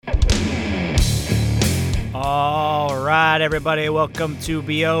All right, everybody, welcome to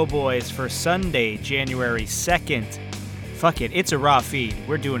BO Boys for Sunday, January 2nd. Fuck it, it's a raw feed.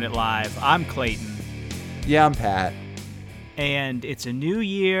 We're doing it live. I'm Clayton. Yeah, I'm Pat. And it's a new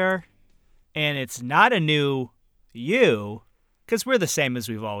year, and it's not a new you, because we're the same as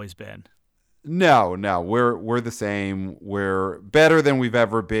we've always been. No, we're the same. We're better than we've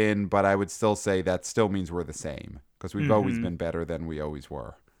ever been, but I would still say that still means we're the same, because we've always been better than we always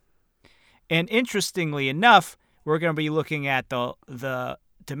were. And interestingly enough, we're going to be looking at the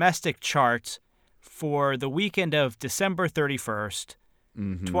domestic charts for the weekend of December 31st,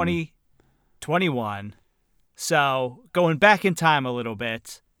 2021. So going back in time a little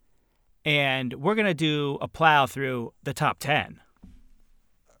bit, and we're going to do a plow through the top 10.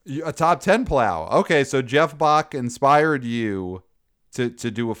 A top 10 plow. Okay, so Jeff Bach inspired you to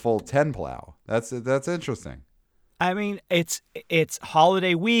do a full 10 plow. That's interesting. I mean, it's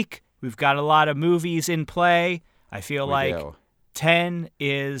holiday week. We've got a lot of movies in play. I feel like 10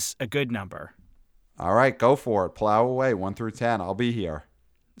 is a good number. All right, go for it. Plow away, 1 through 10. I'll be here.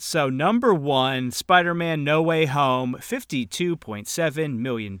 So number 1, Spider-Man No Way Home, $52.7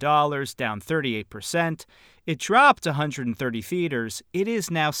 million, down 38%. It dropped 130 theaters. It is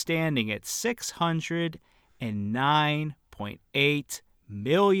now standing at $609.8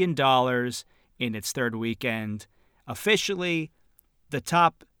 million in its third weekend. Officially, the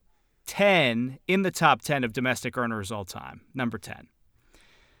top 10 in the top 10 of domestic earners all time. Number 10.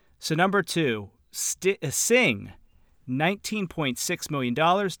 So number 2, Sing, $19.6 million,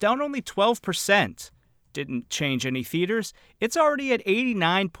 down only 12%. Didn't change any theaters. It's already at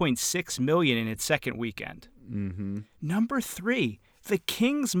 $89.6 million in its second weekend. Number 3, The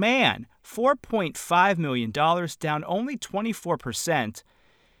King's Man, $4.5 million, down only 24%.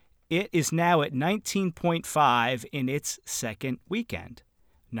 It is now at $19.5 in its second weekend.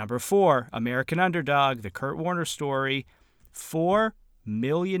 Number 4, American Underdog, the Kurt Warner story, $4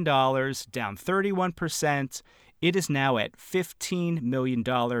 million, down 31%. It is now at $15 million,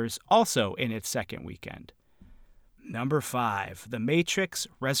 also in its second weekend. Number 5, The Matrix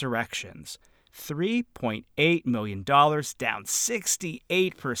Resurrections, $3.8 million, down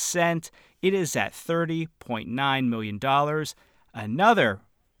 68%. It is at $30.9 million. Another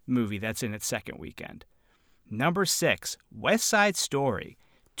movie that's in its second weekend. Number 6, West Side Story,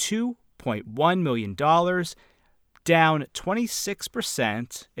 $2.1 million, down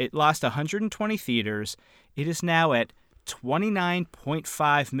 26%. It lost 120 theaters. It is now at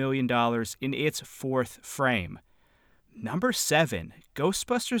 $29.5 million in its fourth frame. Number 7,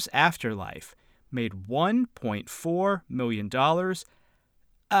 Ghostbusters Afterlife, made $1.4 million, plus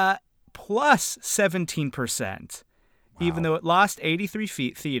 17%. Wow. Even though it lost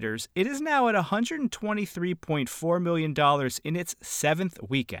 83 theaters, it is now at $123.4 million in its seventh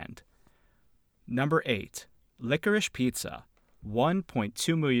weekend. Number 8, Licorice Pizza,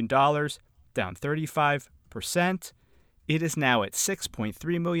 $1.2 million, down 35%. It is now at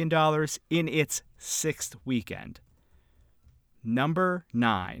 $6.3 million in its sixth weekend. Number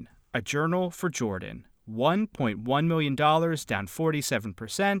 9, A Journal for Jordan, $1.1 million, down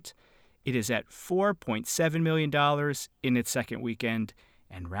 47%. It is at $4.7 million in its second weekend.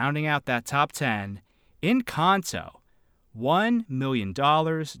 And rounding out that top 10, Encanto, $1 million,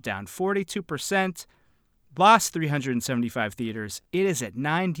 down 42%, lost 375 theaters. It is at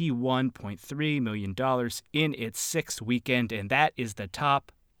 $91.3 million in its sixth weekend, and that is the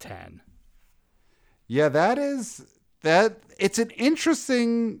top 10. Yeah, it's an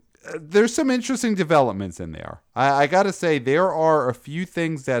interesting... There's some interesting developments in there. I got to say, there are a few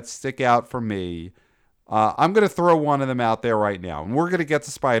things that stick out for me. I'm going to throw one of them out there right now. And we're going to get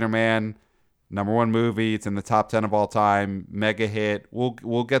to Spider-Man, number 1 movie. It's in the top 10 of all time. Mega hit.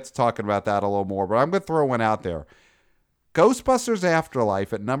 We'll get to talking about that a little more. But I'm going to throw one out there. Ghostbusters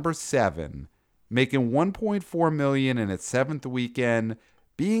Afterlife at number 7, making $1.4 million in its seventh weekend,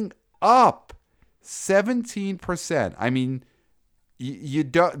 being up 17%. I mean...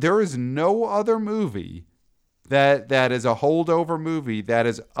 there is no other movie that is a holdover movie that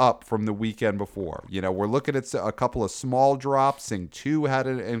is up from the weekend before. You know, we're looking at a couple of small drops. Sing 2 had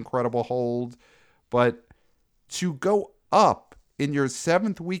an incredible hold. But to go up in your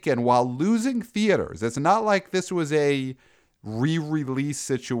seventh weekend while losing theaters, it's not like this was a re-release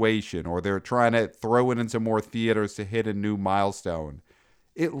situation or they're trying to throw it into more theaters to hit a new milestone.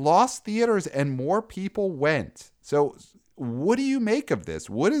 It lost theaters and more people went. So... what do you make of this?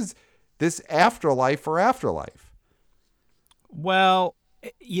 What is this afterlife for Afterlife? Well,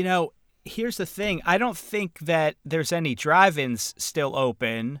 you know, here's the thing. I don't think that there's any drive-ins still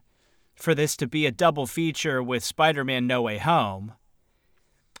open for this to be a double feature with Spider-Man No Way Home.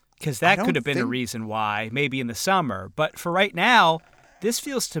 because that could have been a reason why, maybe in the summer. But for right now, this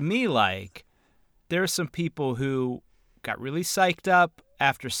feels to me like there are some people who got really psyched up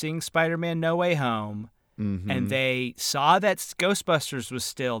after seeing Spider-Man No Way Home, and they saw that Ghostbusters was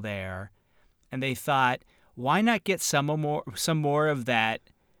still there, and they thought, why not get some more of that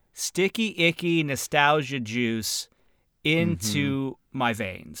sticky, icky nostalgia juice into my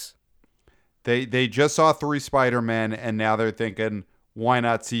veins? They just saw 3 Spider-Men, and now they're thinking, why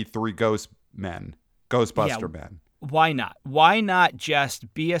not see 3 Ghostbuster men? Why not? Why not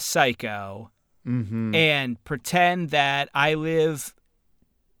just be a psycho and pretend that I live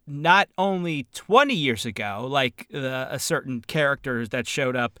not only 20 years ago, like a certain character that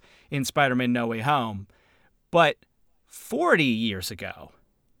showed up in Spider-Man No Way Home, but 40 years ago.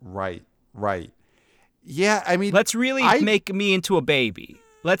 Right. Yeah, I mean... Let's really make me into a baby.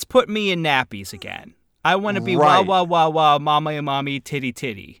 Let's put me in nappies again. I want to be wah, wah, wah, wah, mommy, mommy, titty,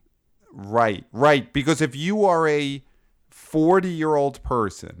 titty. Right. Because if you are a 40-year-old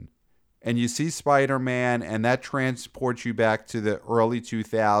person and you see Spider-Man and that transports you back to the early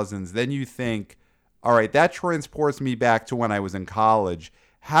 2000s, then you think, all right, that transports me back to when I was in college.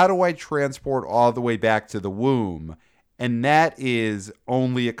 How do I transport all the way back to the womb? And that is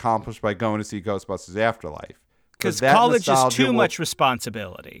only accomplished by going to see Ghostbusters Afterlife. Because college is too much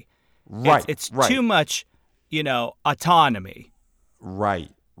responsibility. Right. It's too much, autonomy. Right.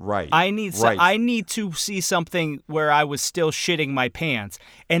 I need to see something where I was still shitting my pants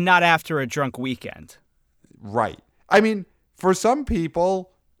and not after a drunk weekend. Right. I mean, for some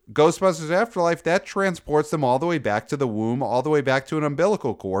people, Ghostbusters Afterlife, that transports them all the way back to the womb, all the way back to an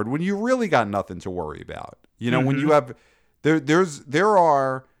umbilical cord when you really got nothing to worry about. When you have there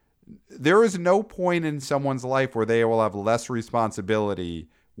is no point in someone's life where they will have less responsibility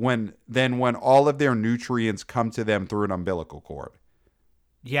than when all of their nutrients come to them through an umbilical cord.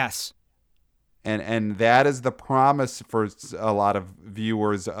 Yes. And that is the promise for a lot of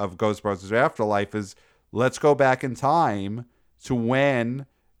viewers of Ghostbusters Afterlife is let's go back in time to when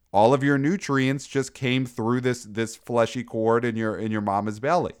all of your nutrients just came through this fleshy cord in your mama's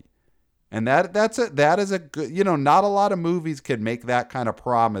belly. And that is a good, not a lot of movies can make that kind of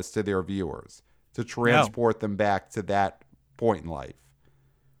promise to their viewers to transport them back to that point in life.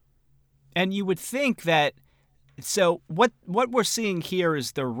 And you would think that, so what we're seeing here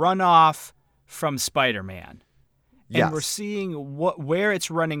is the runoff from Spider-Man. Yes. And we're seeing where it's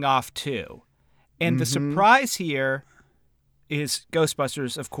running off to. And the surprise here is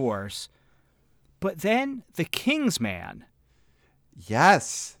Ghostbusters, of course. But then The Kingsman.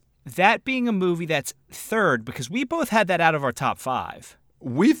 Yes. That being a movie that's third, because we both had that out of our top 5.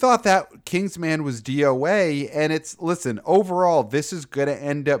 We thought that Kingsman was DOA, and overall, this is going to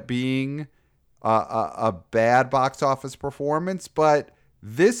end up being a bad box office performance, but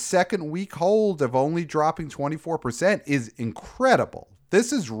this second week hold of only dropping 24% is incredible.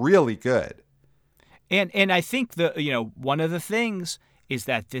 This is really good. And I think one of the things is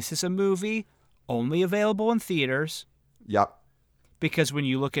that this is a movie only available in theaters. Yep. Because when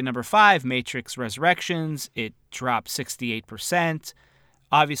you look at number 5, Matrix Resurrections, it dropped 68%.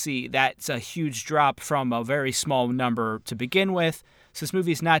 Obviously, that's a huge drop from a very small number to begin with. So this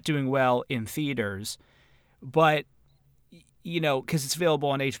movie's not doing well in theaters. But, because it's available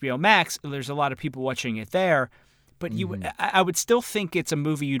on HBO Max, there's a lot of people watching it there. But I would still think it's a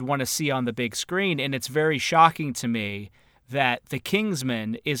movie you'd want to see on the big screen. And it's very shocking to me that The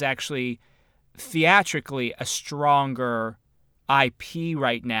Kingsman is actually theatrically a stronger IP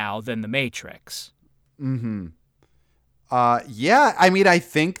right now than The Matrix. Yeah, I mean, I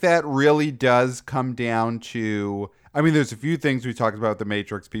think that really does come down to, there's a few things we talked about The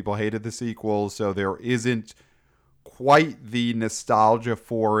Matrix. People hated the sequel, so there isn't quite the nostalgia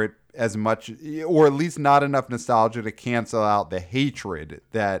for it as much, or at least not enough nostalgia to cancel out the hatred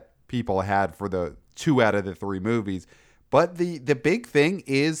that people had for the 2 out of the 3 movies. But the big thing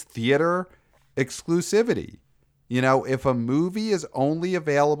is theater exclusivity. If a movie is only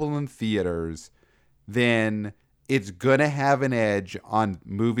available in theaters, then it's going to have an edge on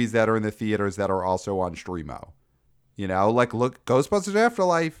movies that are in the theaters that are also on Streamo. Look, Ghostbusters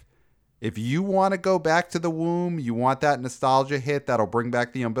Afterlife, if you want to go back to the womb, you want that nostalgia hit that'll bring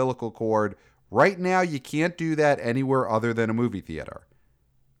back the umbilical cord, right now you can't do that anywhere other than a movie theater.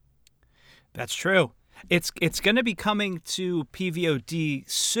 That's true. It's going to be coming to PVOD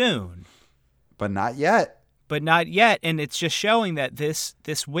soon. But not yet. And it's just showing that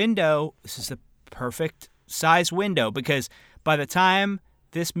this window, this is the perfect size window, because by the time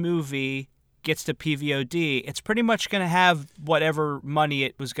this movie gets to PVOD, it's pretty much going to have whatever money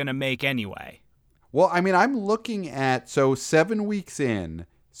it was going to make anyway. Well, I'm looking at, 7 weeks in,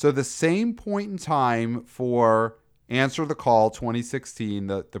 So the same point in time for Answer the Call 2016,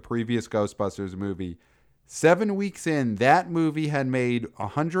 the previous Ghostbusters movie, 7 weeks in, that movie had made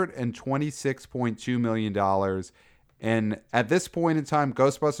 $126.2 million. And at this point in time,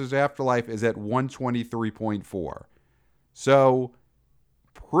 Ghostbusters Afterlife is at 123.4. So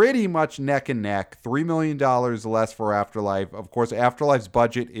pretty much neck and neck, $3 million less for Afterlife. Of course, Afterlife's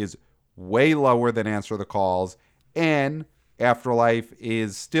budget is way lower than Answer the Calls, and Afterlife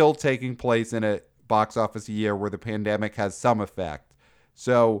is still taking place in a box office year where the pandemic has some effect.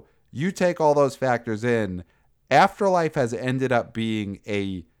 So you take all those factors in, Afterlife has ended up being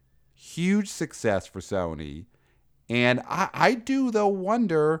a huge success for Sony. And I do, though,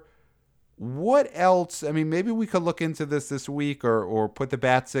 wonder what else. I mean, maybe we could look into this week or put the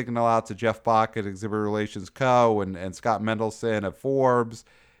bat signal out to Jeff Bach at Exhibitor Relations Co. and Scott Mendelson of Forbes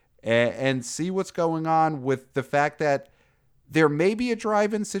and see what's going on with the fact that there may be a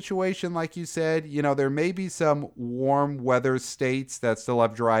drive-in situation, like you said. You know, there may be some warm weather states that still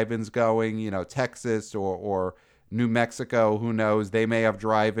have drive-ins going, you know, Texas or New Mexico, who knows? They may have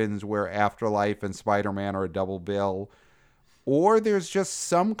drive-ins where Afterlife and Spider-Man are a double bill. Or there's just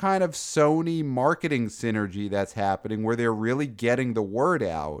some kind of Sony marketing synergy that's happening where they're really getting the word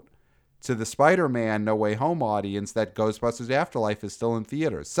out to the Spider-Man No Way Home audience that Ghostbusters Afterlife is still in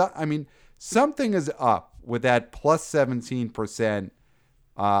theaters. So, I mean, something is up with that plus 17%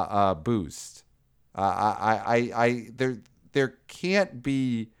 boost. There can't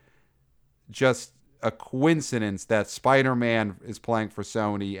be just a coincidence that Spider-Man is playing for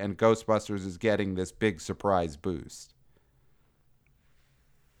Sony and Ghostbusters is getting this big surprise boost.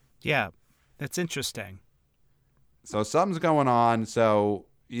 Yeah, that's interesting. So something's going on. So,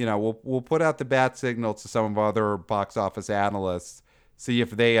 you know, we'll put out the bat signal to some of our other box office analysts, see if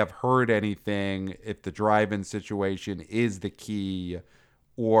they have heard anything, if the drive-in situation is the key,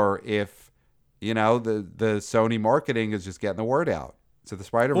 or if, you know, the Sony marketing is just getting the word out to the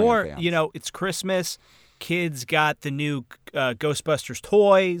Spider-Man fans. Or, you know, it's Christmas, kids got the new Ghostbusters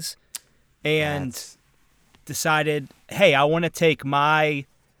toys and decided, hey, I want to take my,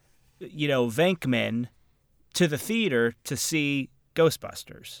 you know, Venkman to the theater to see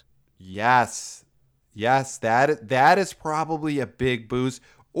Ghostbusters. Yes, that is probably a big boost.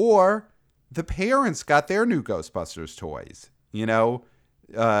 Or the parents got their new Ghostbusters toys. You know,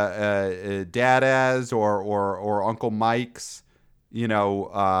 Dada's or Uncle Mike's. You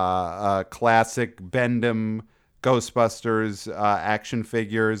know, classic Bendham Ghostbusters action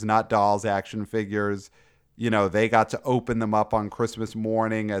figures, not dolls, action figures. You know, they got to open them up on Christmas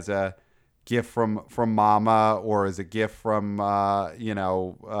morning as a gift from Mama or as a gift from,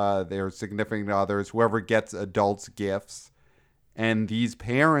 their significant others, whoever gets adults gifts. And these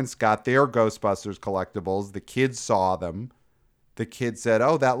parents got their Ghostbusters collectibles. The kids saw them. The kids said,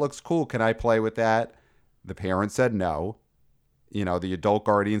 oh, that looks cool. Can I play with that? The parents said no. You know, the adult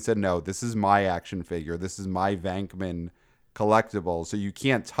guardian said, no, this is my action figure. This is my Venkman collectible. So you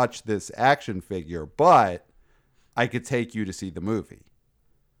can't touch this action figure, but I could take you to see the movie.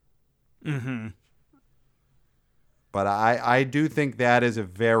 Mm-hmm. But I do think that is a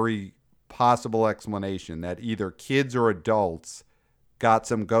very possible explanation, that either kids or adults got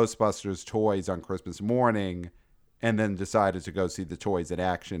some Ghostbusters toys on Christmas morning and then decided to go see the toys in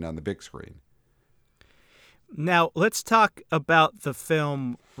action on the big screen. Now, let's talk about the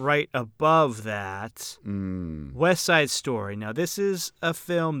film right above that, West Side Story. Now, this is a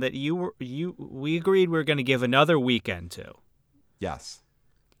film that we agreed we were going to give another weekend to. Yes.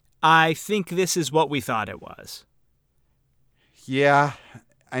 I think this is what we thought it was. Yeah.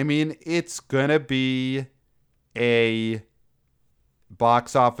 I mean, it's going to be a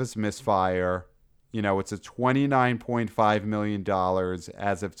box office misfire. You know, it's a $29.5 million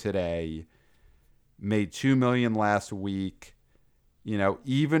as of today. Made $2 million last week. You know,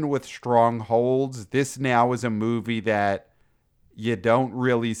 even with strong holds, this now is a movie that you don't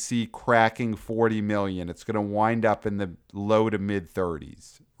really see cracking 40 million. It's going to wind up in the low to mid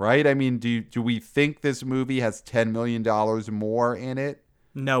 30s, right? I mean, do we think this movie has $10 million more in it?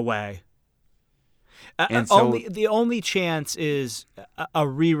 No way. And so, the only chance is a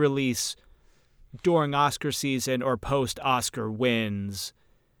re-release during Oscar season or post-Oscar wins.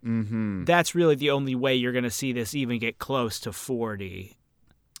 Mm-hmm. That's really the only way you're going to see this even get close to 40.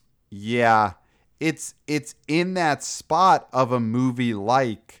 Yeah. It's in that spot of a movie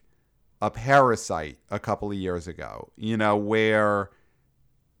like a Parasite a couple of years ago, you know, where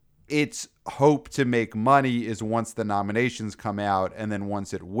its hope to make money is once the nominations come out and then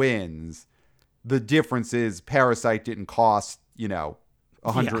once it wins. The difference is Parasite didn't cost, you know,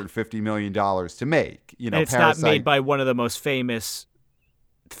 $150 million to make. You know, and it's Parasite, not made by one of the most famous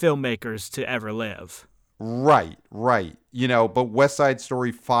filmmakers to ever live. Right. But West Side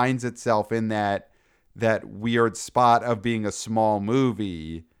Story finds itself in that weird spot of being a small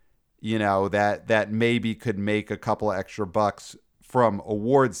movie, that maybe could make a couple of extra bucks from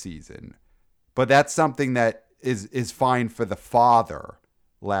award season. But that's something that is fine for The Father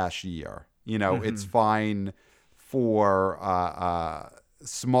last year. It's fine for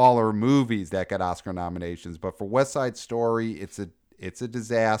smaller movies that get Oscar nominations. But for West Side Story, it's a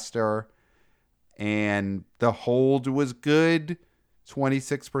disaster. And The Hold was good,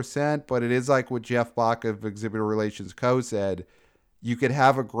 26%. But it is like what Jeff Bach of Exhibitor Relations Co. said. You could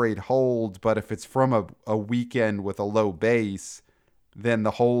have a great hold, but if it's from a weekend with a low base, then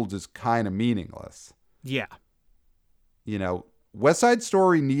the hold is kind of meaningless. Yeah. West Side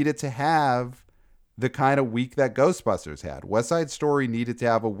Story needed to have the kind of week that Ghostbusters had. West Side Story needed to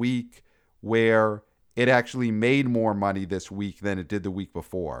have a week where it actually made more money this week than it did the week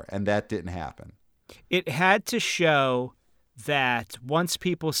before, and that didn't happen. It had to show that once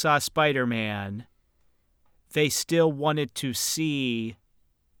people saw Spider-Man, they still wanted to see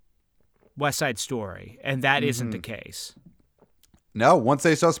West Side Story, and that isn't the case. No, once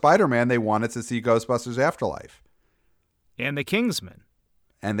they saw Spider-Man, they wanted to see Ghostbusters Afterlife. And The Kingsman.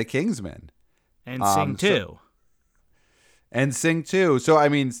 And Sing 2. And Sing 2. So, I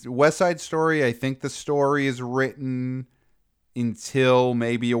mean, West Side Story, I think the story is written until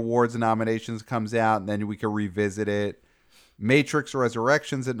maybe awards and nominations comes out, and then we can revisit it. Matrix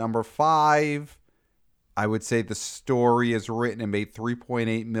Resurrections at number 5. I would say the story is written and made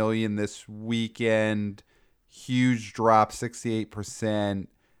 $3.8 million this weekend. Huge drop, 68%.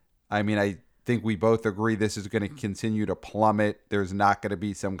 I mean, I think we both agree this is going to continue to plummet. There's not going to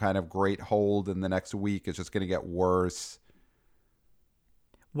be some kind of great hold in the next week. It's just going to get worse.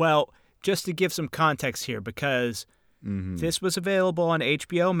 Well, just to give some context here, because this was available on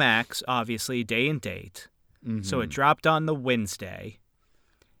HBO Max, obviously, day and date. So it dropped on the Wednesday.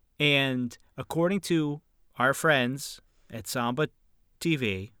 And according to our friends at Samba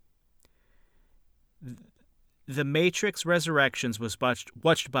TV, The Matrix Resurrections was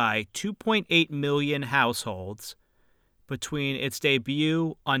watched by 2.8 million households between its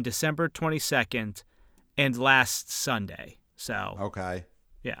debut on December 22nd and last Sunday. So, okay.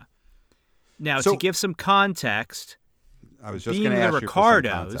 Yeah. Now, to give some context, I was just going to ask you for some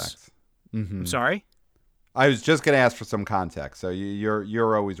context. I'm sorry? I was just going to ask for some context, so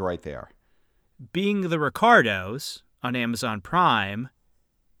you're always right there. Being the Ricardos on Amazon Prime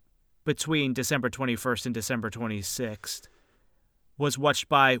between December 21st and December 26th was watched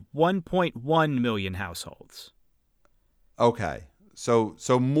by 1.1 million households. Okay. So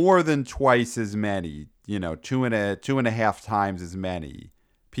more than twice as many, two and a half times as many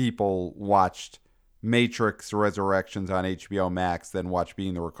people watched Matrix Resurrections on HBO Max than watched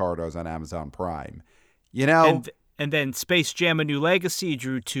Being the Ricardos on Amazon Prime. And then Space Jam: A New Legacy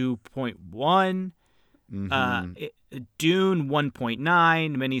drew 2.1. Dune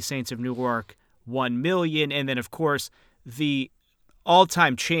 1.9, Many Saints of Newark 1 million, and then of course the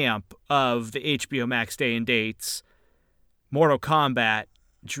all-time champ of the HBO Max day and dates, Mortal Kombat,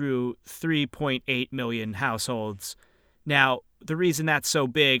 drew 3.8 million households. Now, the reason that's so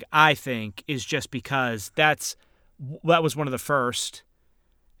big, I think, is just because that was one of the first,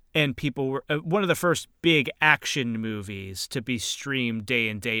 and people were one of the first big action movies to be streamed day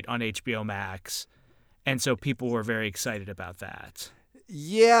and date on HBO Max. And so people were very excited about that.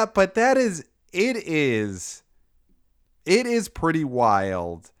 Yeah, but it is pretty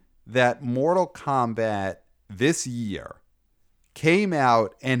wild that Mortal Kombat this year came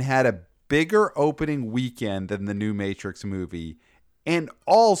out and had a bigger opening weekend than the new Matrix movie, and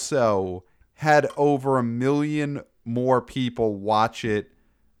also had over 1 million more people watch it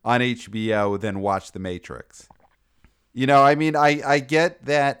on HBO than watch The Matrix. I get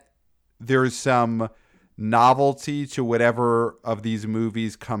that there's some novelty to whatever of these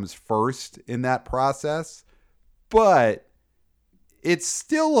movies comes first in that process, but it's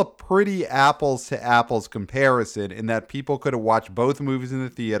still a pretty apples to apples comparison in that people could have watched both movies in the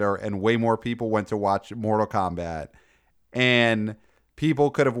theater and way more people went to watch Mortal Kombat, and people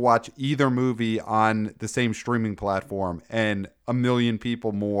could have watched either movie on the same streaming platform and 1 million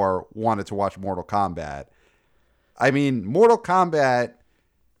people more wanted to watch Mortal Kombat. I mean, Mortal Kombat,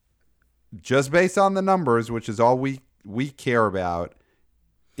 just based on the numbers, which is all we care about,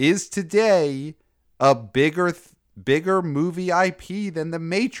 is today a bigger movie IP than The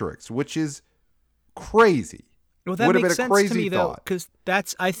Matrix, which is crazy. Well, that makes sense to me, though, because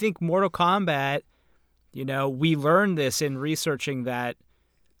I think Mortal Kombat, we learned this in researching that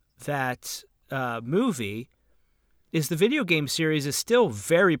movie. is the video game series is still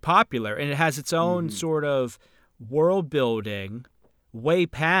very popular, and it has its own sort of world building way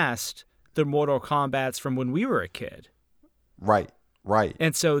past the Mortal Kombats from when we were a kid. Right.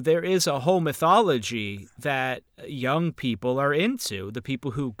 And so there is a whole mythology that young people are into, the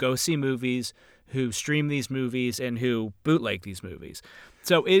people who go see movies, who stream these movies, and who bootleg these movies.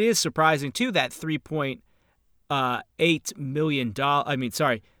 So it is surprising, too, that $3.8 million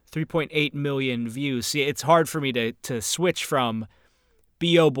views. See, it's hard for me to switch from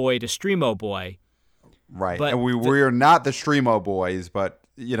B.O. Boy to Streamo Boy. Right. But and we are not the Streamo Boys, but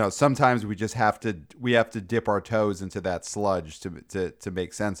sometimes we just have to dip our toes into that sludge to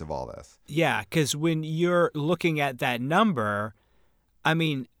make sense of all this. Yeah, because when you're looking at that number, I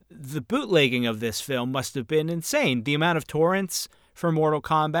mean, the bootlegging of this film must have been insane. The amount of torrents for Mortal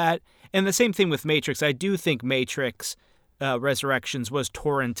Kombat, and the same thing with Matrix. I do think Matrix Resurrections was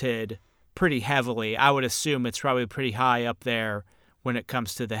torrented pretty heavily. I would assume it's probably pretty high up there when it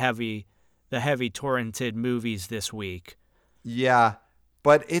comes to the heavy torrented movies this week. Yeah.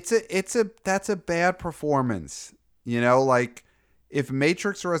 But that's a bad performance. Like if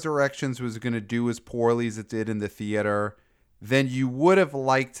Matrix Resurrections was going to do as poorly as it did in the theater, then you would have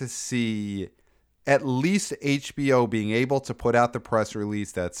liked to see at least HBO being able to put out the press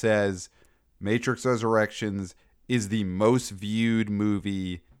release that says Matrix Resurrections is the most viewed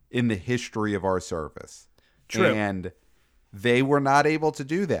movie in the history of our service. True. And they were not able to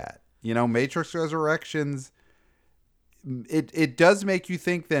do that. Matrix Resurrections, it does make you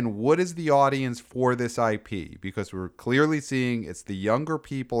think then, what is the audience for this IP? Because we're clearly seeing it's the younger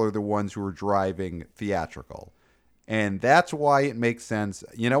people are the ones who are driving theatrical. And that's why it makes sense.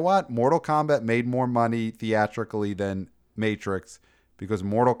 You know what? Mortal Kombat made more money theatrically than Matrix because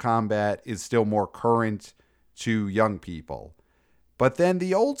Mortal Kombat is still more current to young people. But then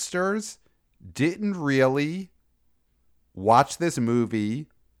the oldsters didn't really watch this movie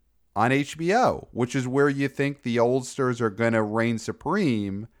on HBO, which is where you think the oldsters are going to reign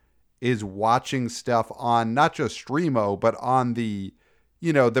supreme, is watching stuff on not just Streamo, but on the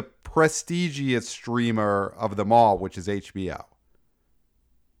prestigious streamer of them all, which is HBO.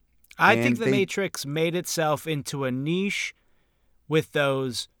 I think The Matrix made itself into a niche with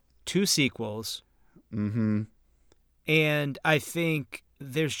those two sequels. Mm-hmm. And I think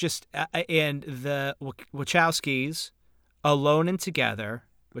there's just, and the Wachowskis, Alone and Together,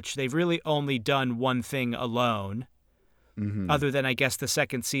 which they've really only done one thing alone, other than, I guess, the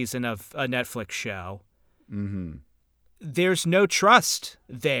second season of a Netflix show. Mm-hmm. There's no trust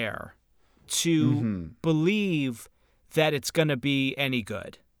there to believe that it's going to be any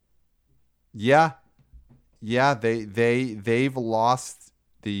good. Yeah. They've lost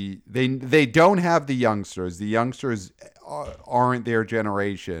they don't have the youngsters. The youngsters aren't their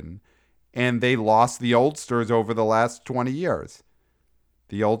generation, and they lost the oldsters over the last 20 years.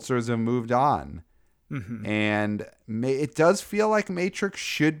 The oldsters have moved on. Mm-hmm. And it does feel like Matrix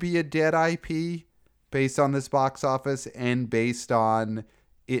should be a dead IP based on this box office and based on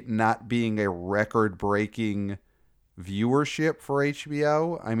it not being a record-breaking viewership for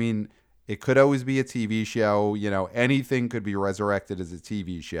HBO. I mean, it could always be a TV show. Anything could be resurrected as a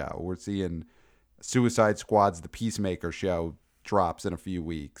TV show. We're seeing Suicide Squad's The Peacemaker show drops in a few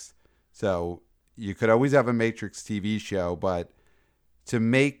weeks. So you could always have a Matrix TV show, but to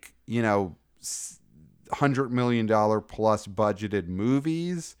make, $100 million plus budgeted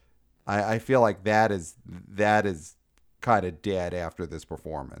movies, I feel like that is kind of dead after this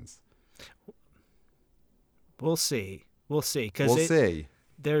performance. We'll see. We'll see. We'll see.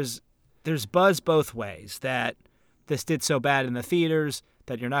 There's buzz both ways that this did so bad in the theaters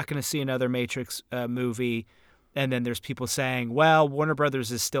that you're not going to see another Matrix movie. And then there's people saying, well, Warner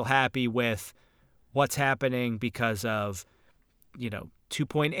Brothers is still happy with what's happening because of,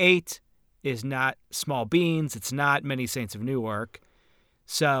 2.8 is not small beans. It's not Many Saints of Newark.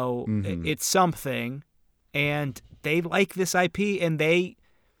 So it's something. And they like this IP, and they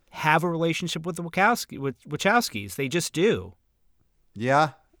have a relationship with the Wachowskis. They just do. Yeah.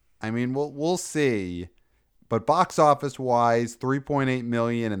 I mean, we'll see. But box office wise, 3.8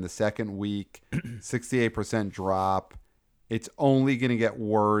 million in the second week, 68% drop. It's only going to get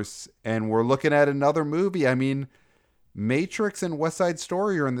worse. And we're looking at another movie. I mean, Matrix and West Side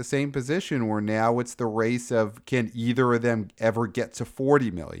Story are in the same position where now it's the race of, can either of them ever get to 40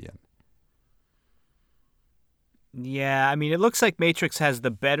 million? Yeah, I mean, it looks like Matrix has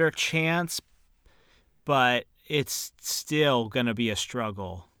the better chance, but it's still going to be a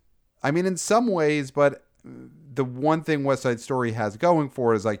struggle. I mean, in some ways, but the one thing West Side Story has going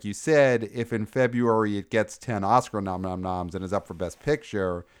for it is, like you said, if in February it gets 10 Oscar noms and is up for Best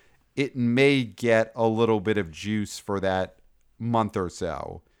Picture, it may get a little bit of juice for that month or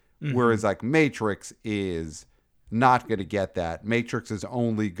so. Whereas like Matrix is not going to get that. Matrix is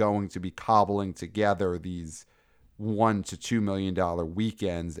only going to be cobbling together these $1 to $2 million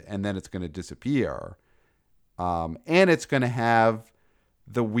weekends, and then it's going to disappear. And it's going to have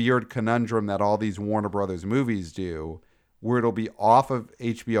the weird conundrum that all these Warner Brothers movies do, where it'll be off of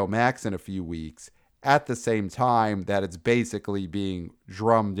HBO Max in a few weeks at the same time that it's basically being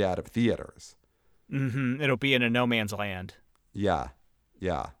drummed out of theaters. It'll be in a no man's land. Yeah.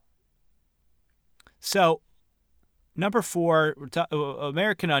 So, number 4,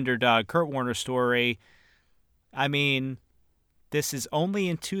 American Underdog, Kurt Warner story. I mean, this is only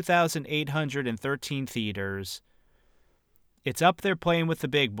in 2,813 theaters. It's up there playing with the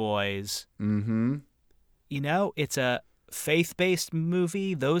big boys. Mm-hmm. You know, it's a faith-based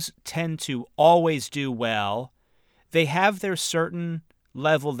movie. Those tend to always do well. They have their certain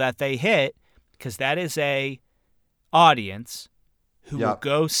level that they hit, because that is a audience who will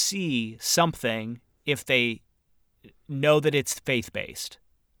go see something if they know that it's faith-based.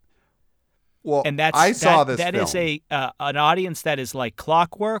 Well, and that's, I saw this that film. is an audience that is like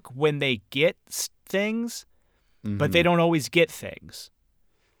clockwork when they get things, but they don't always get things.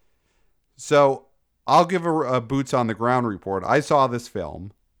 So I'll give a boots on the ground report. I saw this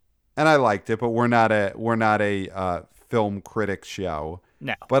film, and I liked it, but we're not a film critic show.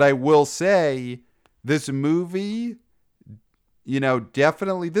 No. But I will say this movie, you know,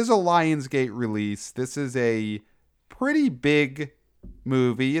 definitely, this is a Lionsgate release. This is a pretty big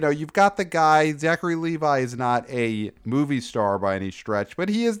movie. You know, you've got the guy, Zachary Levi is not a movie star by any stretch, but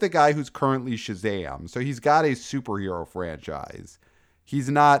he is the guy who's currently Shazam. So he's got a superhero franchise. He's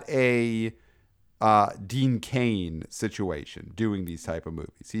not a Dean Cain situation doing these type of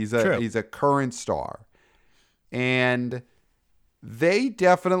movies. He's a current star. And they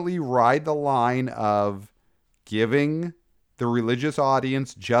definitely ride the line of giving the religious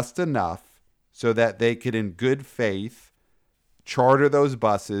audience just enough so that they could, in good faith, charter those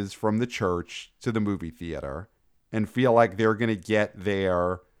buses from the church to the movie theater and feel like they're going to get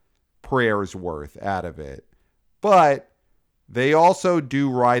their prayers worth out of it. But they also do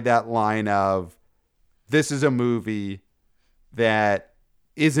ride that line of, this is a movie that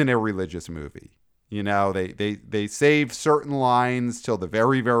isn't a religious movie. You know, they save certain lines till the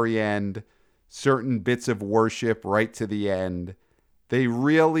very, very end, certain bits of worship right to the end. They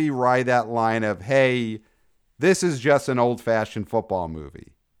really ride that line of, hey, this is just an old-fashioned football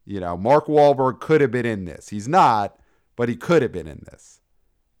movie. You know, Mark Wahlberg could have been in this. He's not, but he could have been in this.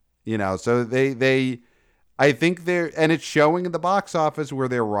 You know, so I think and it's showing in the box office where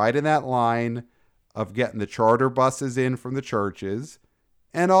they're riding that line of getting the charter buses in from the churches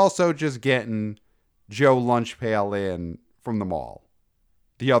and also just getting Joe Lunchpail in from the mall,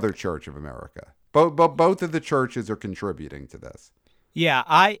 the other church of America. Both of the churches are contributing to this. Yeah,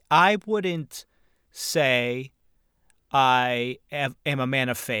 I wouldn't say I am a man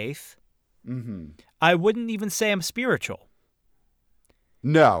of faith. Mm-hmm. I wouldn't even say I'm spiritual.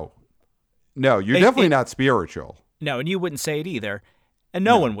 No, you're definitely not spiritual. No, and you wouldn't say it either. And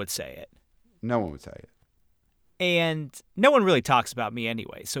no one would say it. No one would say it. And no one really talks about me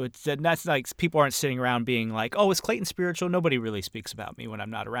anyway. So that's like people aren't sitting around being like, oh, is Clayton spiritual? Nobody really speaks about me when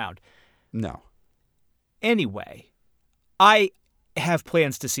I'm not around. No. Anyway, I have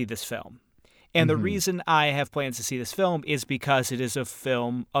plans to see this film. And the reason I have plans to see this film is because it is a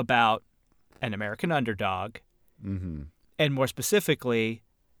film about an American underdog. Mm-hmm. And more specifically,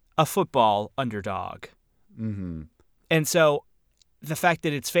 a football underdog. Mm-hmm. And so the fact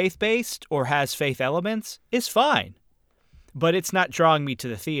that it's faith-based or has faith elements is fine. But it's not drawing me to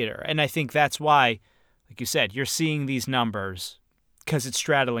the theater. And I think that's why, like you said, you're seeing these numbers because it's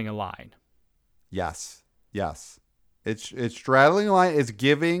straddling a line. Yes. It's straddling a line. It's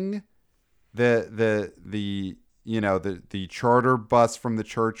giving the charter bus from the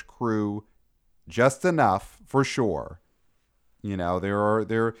church crew just enough for sure. You know,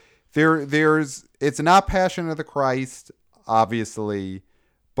 there's it's not Passion of the Christ, obviously,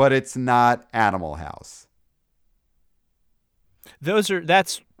 but it's not Animal House.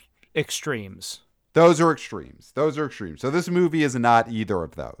 That's extremes. Those are extremes. So this movie is not either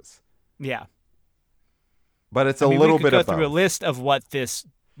of those. Yeah. But it's a little bit of both. We could go through a list of what this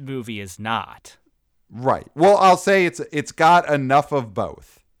movie is not. Right. Well, I'll say it's got enough of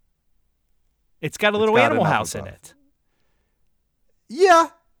both. It's got a little Animal House in it. Yeah.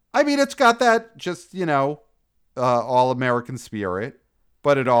 I mean, it's got that just, all-American spirit,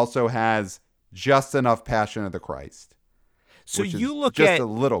 but it also has just enough Passion of the Christ. So you look just at a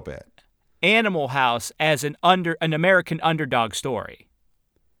little bit Animal House as an American underdog story.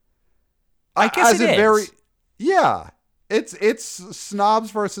 I guess as it a is. very yeah. It's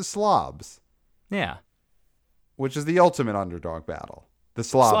snobs versus slobs, Yeah. which is the ultimate underdog battle. The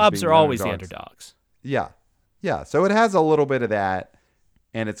slobs Slobs being are the always the underdogs. underdogs. Yeah. Yeah. So it has a little bit of that,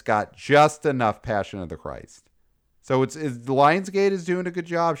 and it's got just enough Passion of the Christ. So Lionsgate is doing a good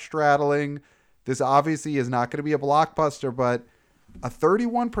job straddling. This obviously is not going to be a blockbuster, but a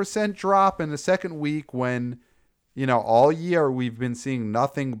 31% drop in the second week when, all year we've been seeing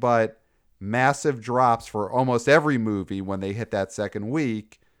nothing but massive drops for almost every movie when they hit that second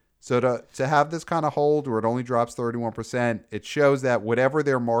week. So to have this kind of hold where it only drops 31%, it shows that whatever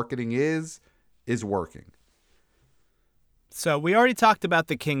their marketing is working. So we already talked about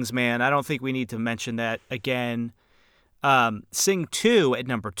The King's Man. I don't think we need to mention that again. Sing 2 at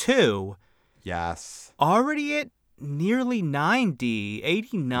number 2. Yes. Already at nearly 90,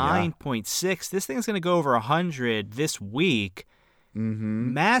 89.6. Yeah. This thing's going to go over 100 this week.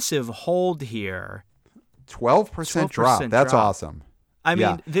 Mm-hmm. Massive hold here. 12% drop. That's awesome. I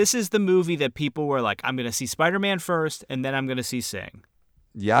mean, this is the movie that people were like, I'm going to see Spider-Man first, and then I'm going to see Sing.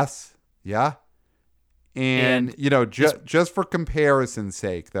 Yes. Yeah. And just for comparison's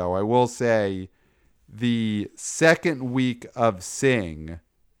sake, though, I will say the second week of Sing,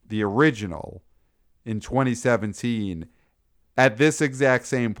 the original, in 2017, at this exact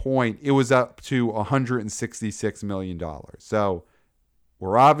same point, it was up to $166 million. So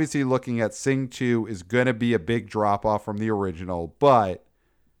we're obviously looking at Sing 2 is going to be a big drop-off from the original, but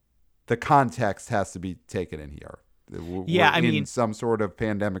the context has to be taken in here. We're in some sort of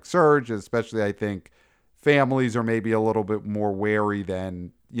pandemic surge, especially I think families are maybe a little bit more wary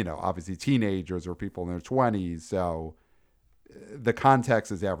than, obviously teenagers or people in their 20s. So the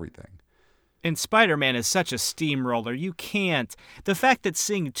context is everything. And Spider-Man is such a steamroller. You can't. The fact that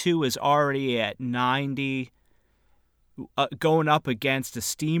Sing 2 is already at 90, going up against a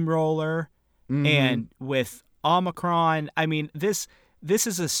steamroller, and with Omicron, I mean, this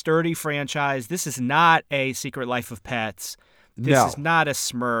is a sturdy franchise. This is not a Secret Life of Pets. This is not a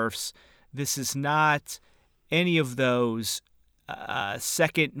Smurfs. This is not any of those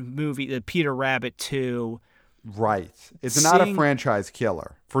second movie, the Peter Rabbit 2. Right. It's not a franchise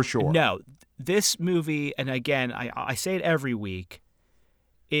killer, for sure. No. This movie, and again, I say it every week,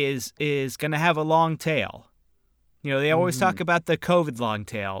 is going to have a long tail. They always talk about the COVID long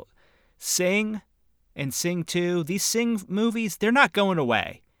tail. Sing and Sing 2, these Sing movies, they're not going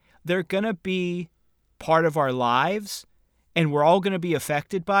away. They're going to be part of our lives, and we're all going to be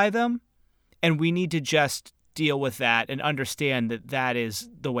affected by them, and we need to just deal with that and understand that that is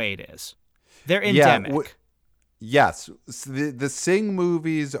the way it is. They're endemic. Yes, the Sing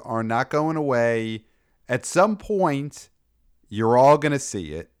movies are not going away. At some point, you're all going to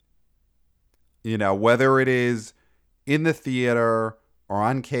see it. Whether it is in the theater or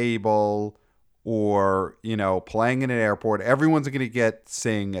on cable or, playing in an airport, everyone's going to get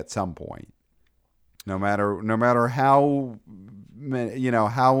Sing at some point. No matter how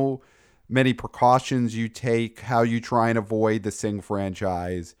many precautions you take, how you try and avoid the Sing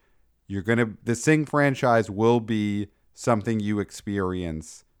franchise, the Sing franchise will be something you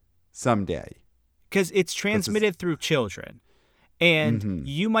experience someday. Because it's transmitted through children. And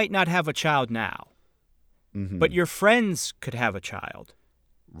you might not have a child now, but your friends could have a child.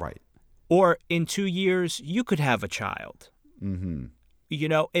 Right. Or in 2 years, you could have a child. These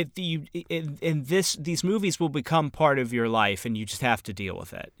movies will become part of your life, and you just have to deal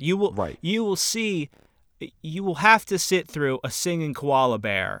with it. You will have to sit through a singing koala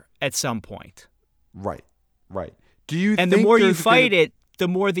bear at some point. Right. And the more you fight it, the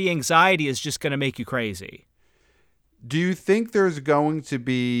more the anxiety is just going to make you crazy. Do you think there's going to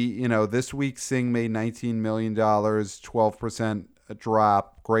be, this week Sing made $19 million, 12%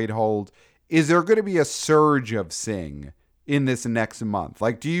 drop, great hold. Is there going to be a surge of Sing in this next month?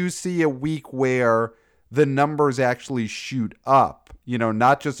 Like, do you see a week where the numbers actually shoot up,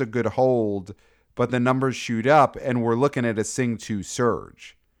 not just a good hold, but the numbers shoot up and we're looking at a Sing 2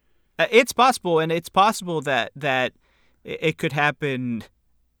 surge? It's possible, and it's possible that it could happen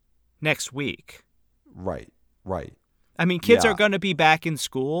next week. Right. I mean, kids are going to be back in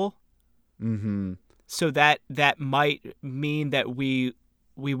school, so that might mean that we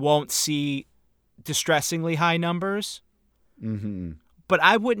won't see distressingly high numbers. But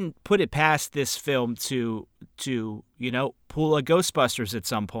I wouldn't put it past this film to pull a Ghostbusters at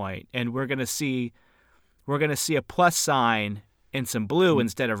some point, and we're gonna see a plus sign and some blue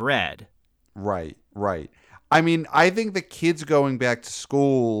instead of red. Right. I mean, I think the kids going back to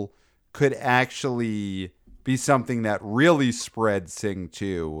school could actually be something that really spreads Sing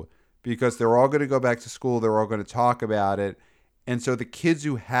 2, because they're all going to go back to school. They're all going to talk about it. And so the kids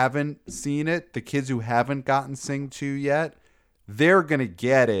who haven't seen it, the kids who haven't gotten Sing 2 yet, they're going to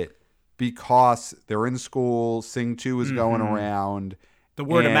get it because they're in school. Sing 2 is going around. The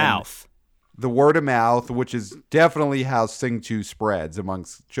word of mouth. The word of mouth, which is definitely how Sing 2 spreads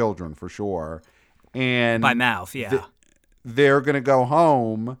amongst children for sure. And by mouth, yeah. They're going to go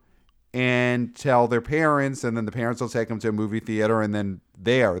home and tell their parents, and then the parents will take them to a movie theater, and then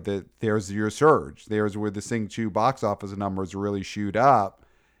there's your surge. There's where the Sing 2 box office numbers really shoot up,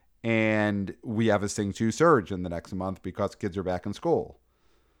 and we have a Sing 2 surge in the next month because kids are back in school.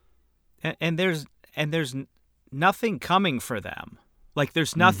 And there's nothing coming for them. Like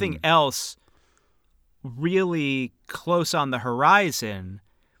there's nothing else really close on the horizon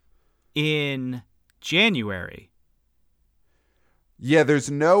in January. Yeah,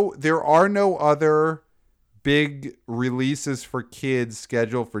 there are no other big releases for kids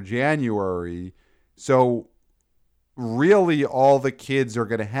scheduled for January. So really all the kids are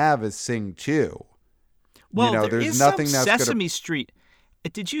going to have is Sing 2. Well, there is nothing some Sesame Street.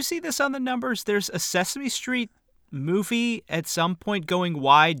 Did you see this on the numbers? There's a Sesame Street movie at some point going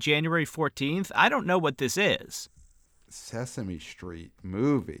wide January 14th. I don't know what this is. Sesame Street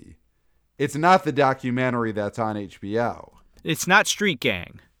movie. It's not the documentary that's on HBO. It's not Street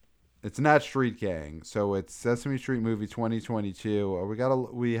Gang. It's not Street Gang. So it's Sesame Street movie 2022.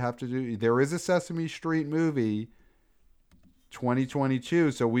 We have to do. There is a Sesame Street movie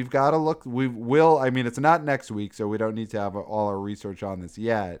 2022. So we've got to look. We will. I mean, it's not next week, so we don't need to have all our research on this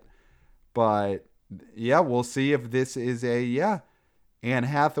yet. But yeah, we'll see if this is Anne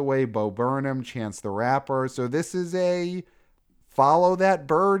Hathaway, Bo Burnham, Chance the Rapper. So this is a Follow That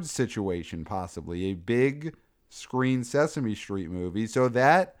Bird situation, possibly a big screen Sesame Street movie. So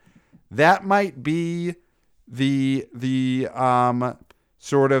that might be the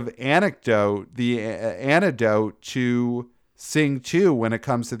sort of antidote to Sing 2 when it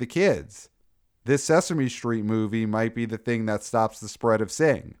comes to the kids. This Sesame Street movie might be the thing that stops the spread of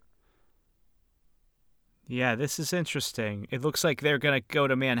Sing. Yeah, this is interesting. It looks like they're going to go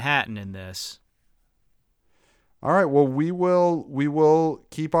to Manhattan in this. All right, well, we will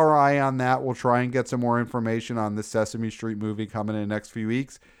keep our eye on that. We'll try and get some more information on the Sesame Street movie coming in the next few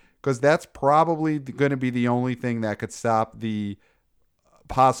weeks, because that's probably going to be the only thing that could stop the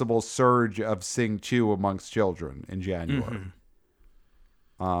possible surge of Sing 2 amongst children in January.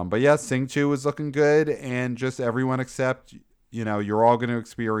 But yeah, Sing 2 is looking good, and just everyone except, you're all going to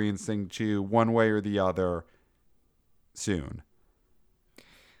experience Sing 2 one way or the other soon.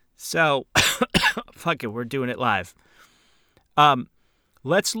 So, fuck it, we're doing it live.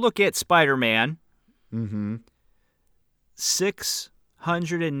 Let's look at Spider-Man.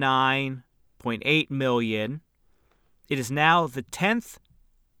 $609.8 million. It is now the 10th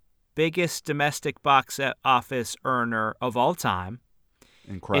biggest domestic box office earner of all time.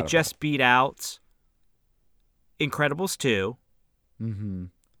 Incredible. It just beat out Incredibles 2,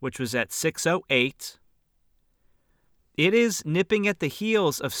 which was at 608. It is nipping at the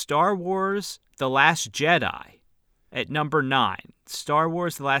heels of Star Wars The Last Jedi at number 9. Star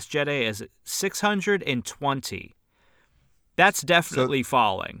Wars The Last Jedi is at 620. That's definitely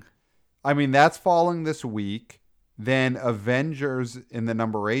falling. I mean, that's falling this week. Then Avengers in the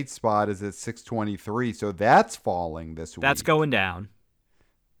number 8 spot is at 623. So that's falling this week. That's going down.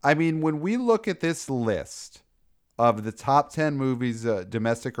 I mean, when we look at this list of the top 10 movies,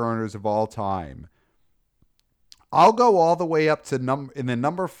 domestic earners of all time, I'll go all the way up to in the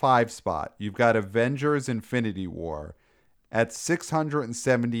number 5 spot. You've got Avengers Infinity War at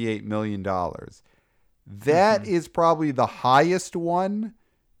 $678 million. That is probably the highest one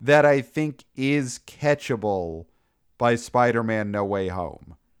that I think is catchable by Spider-Man No Way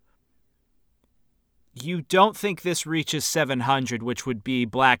Home. You don't think this reaches 700, which would be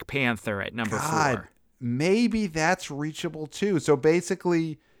Black Panther at number 4? Maybe that's reachable too. So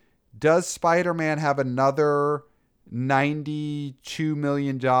basically, does Spider-Man have another $92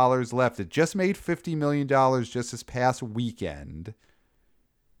 million left? It just made $50 million just this past weekend.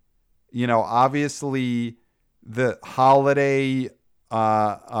 Obviously the holiday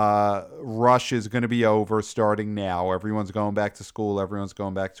rush is going to be over starting now. Everyone's going back to school. Everyone's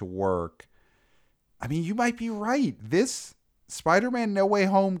going back to work. I mean, you might be right. This Spider-Man No Way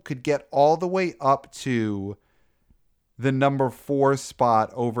Home could get all the way up to the number 4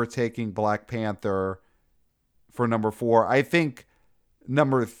 spot, overtaking Black Panther for number 4. I think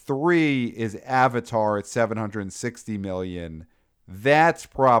number 3 is Avatar at $760 million. That's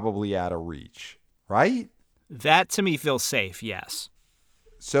probably out of reach, right? That to me feels safe, yes.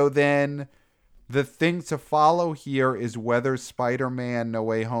 So then the thing to follow here is whether Spider-Man No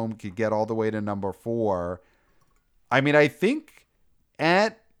Way Home could get all the way to number 4. I mean, I think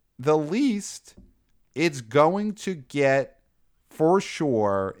at the least, it's going to get for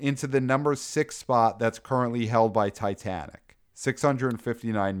sure into the number 6 spot that's currently held by Titanic,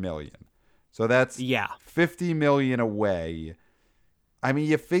 659 million. So that's 50 million away. I mean,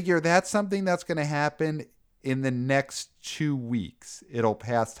 you figure that's something that's going to happen in the next 2 weeks. It'll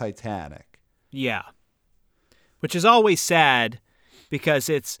pass Titanic. Yeah. Which is always sad because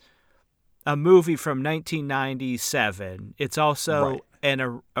it's a movie from 1997. It's also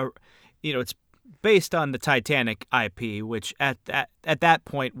it's based on the Titanic IP, which at that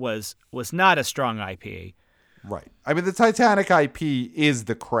point was not a strong IP. Right. I mean, the Titanic IP is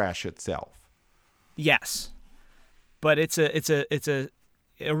the crash itself. Yes. But it's a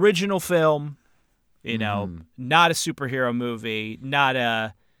original film, not a superhero movie, not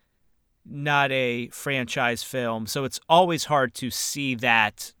a franchise film. So it's always hard to see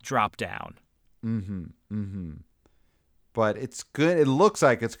that drop down. But it's good. It looks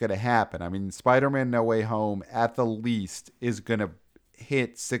like it's going to happen. I mean, Spider-Man No Way Home at the least is going to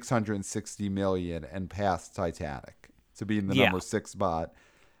hit 660 million and pass Titanic to be in the number 6 spot.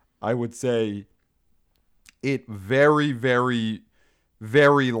 I would say it very, very,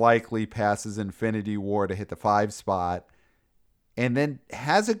 very likely passes Infinity War to hit the 5 spot, and then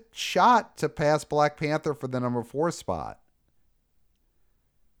has a shot to pass Black Panther for the number 4 spot.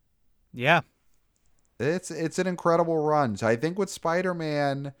 Yeah. It's an incredible run. So I think with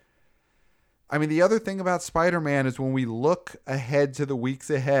Spider-Man, I mean, the other thing about Spider-Man is when we look ahead to the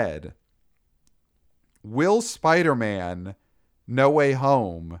weeks ahead, will Spider-Man No Way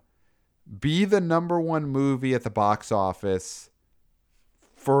Home be the number 1 movie at the box office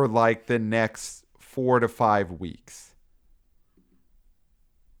for like the next 4 to 5 weeks?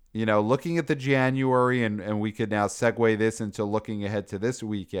 Looking at the January, and we could now segue this into looking ahead to this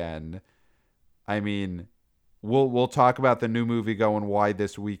weekend. I mean, we'll talk about the new movie going wide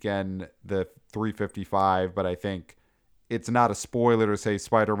this weekend, the 355, but I think it's not a spoiler to say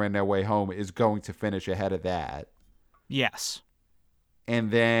Spider-Man No Way Home is going to finish ahead of that. Yes.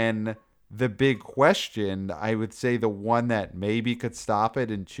 And then the big question, I would say the one that maybe could stop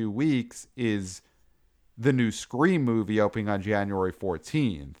it in 2 weeks, is the new Scream movie opening on January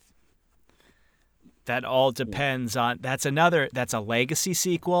 14th. That all depends on, that's a legacy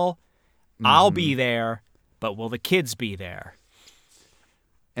sequel. I'll be there, but will the kids be there?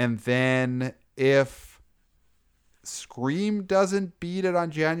 And then if Scream doesn't beat it on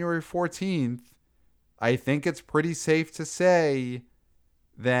January 14th, I think it's pretty safe to say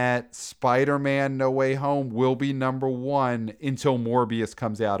that Spider-Man No Way Home will be number 1 until Morbius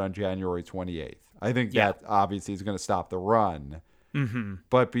comes out on January 28th. I think that obviously is going to stop the run. Mm-hmm.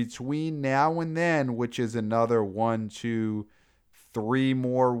 But between now and then, which is another 1, 2, 3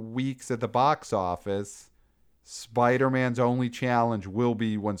 more weeks at the box office, Spider-Man's only challenge will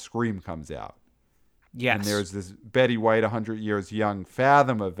be when Scream comes out. Yes. And there's this Betty White 100 Years Young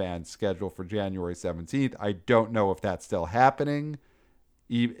Fathom event scheduled for January 17th. I don't know if that's still happening.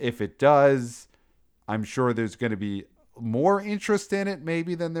 If it does, I'm sure there's going to be more interest in it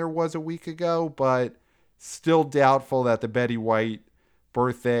maybe than there was a week ago, but still doubtful that the Betty White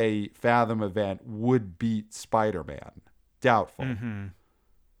birthday Fathom event would beat Spider-Man. Doubtful. Mm-hmm.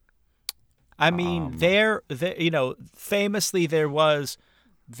 I mean, famously there was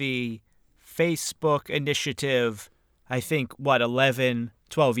the Facebook initiative, I think, 11,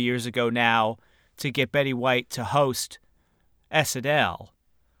 12 years ago now, to get Betty White to host SNL.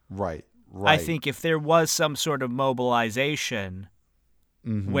 Right. I think if there was some sort of mobilization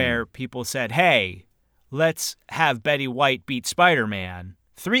where people said, hey, let's have Betty White beat Spider-Man,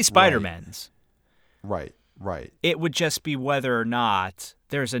 3 Spider-Mans. Right. It would just be whether or not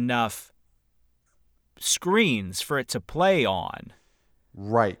there's enough screens for it to play on.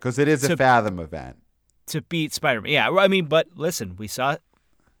 Right, because it is a Fathom event. To beat Spider-Man. Yeah, I mean, but listen, we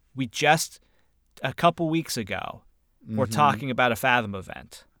just, a couple weeks ago, we're talking about a Fathom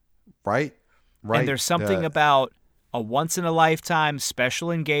event. Right. And there's something about a once-in-a-lifetime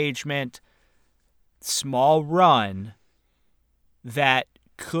special engagement, small run, that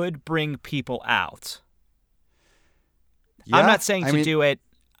could bring people out. Yeah, I'm not saying to do it.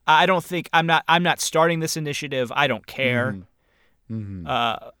 I don't think I'm not starting this initiative. I don't care.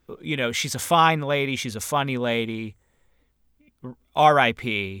 She's a fine lady. She's a funny lady.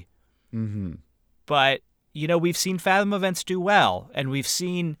 R.I.P. But we've seen Fathom events do well, and we've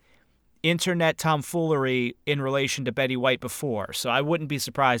seen internet tomfoolery in relation to Betty White before. So I wouldn't be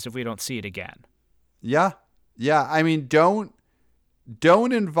surprised if we don't see it again. Yeah. I mean, don't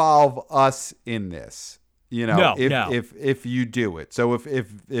involve us in this. You know, No, if no. if you do it. So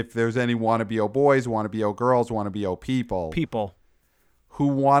if there's any wannabe boys, wannabe girls, wannabe people who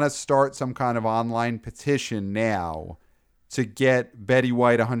want to start some kind of online petition now to get Betty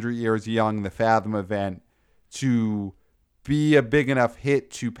White 100 Years Young, the Fathom event, to be a big enough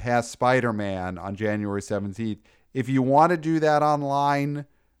hit to pass Spider-Man on January 17th. If you want to do that online,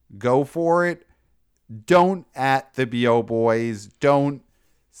 go for it. Don't at the BO Boys. Don't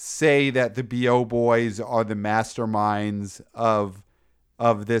say that the BO Boys are the masterminds of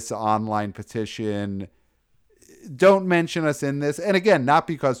this online petition. Don't mention us in this. And again, not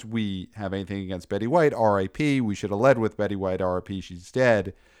because we have anything against Betty White, R.I.P. We should have led with Betty White, R.I.P. She's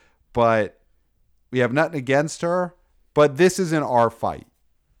dead. But we have nothing against her. But this isn't our fight.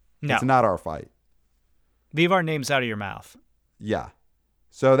 No. It's not our fight. Leave our names out of your mouth. Yeah.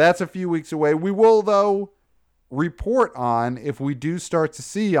 So that's a few weeks away. We will, though, report on if we do start to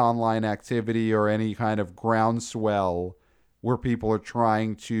see online activity or any kind of groundswell where people are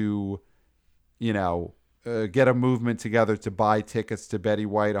trying to, get a movement together to buy tickets to Betty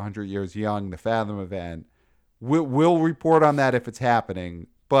White 100 Years Young, the Fathom event. We'll report on that if it's happening,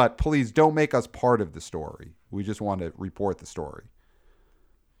 but please don't make us part of the story. We just want to report the story.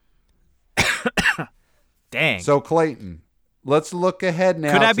 Dang. So, Clayton, let's look ahead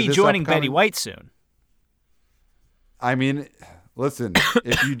now. Could I be joining Betty White soon? I mean, listen,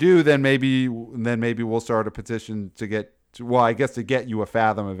 if you do, then maybe we'll start a petition to get you a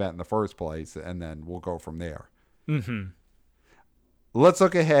Fathom event in the first place, and then we'll go from there. Mm-hmm. Let's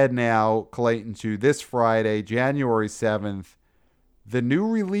look ahead now, Clayton, to this Friday, January 7th. The new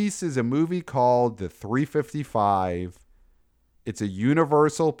release is a movie called The 355. It's a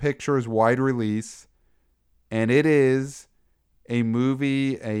Universal Pictures wide release, and it is a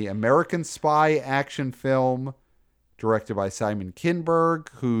movie, an American spy action film directed by Simon Kinberg,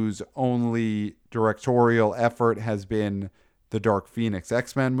 whose only directorial effort has been the Dark Phoenix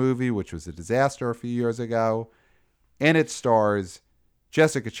X-Men movie, which was a disaster a few years ago. And it stars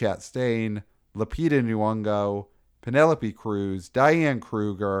Jessica Chastain, Lupita Nyong'o, Penelope Cruz, Diane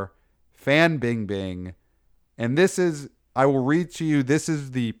Kruger, Fan Bingbing. And I will read to you, this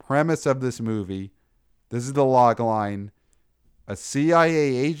is the premise of this movie. This is the log line. A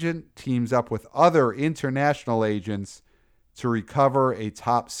CIA agent teams up with other international agents to recover a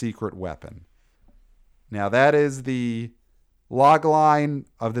top secret weapon. Now, that is the log line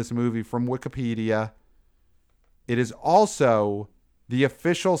of this movie from Wikipedia. It is also the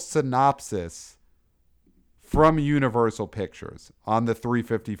official synopsis from Universal Pictures on the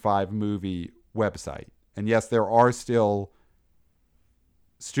 355 movie website. And yes, there are still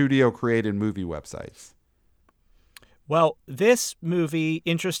studio-created movie websites. Well, this movie,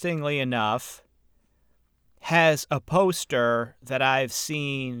 interestingly enough, has a poster that I've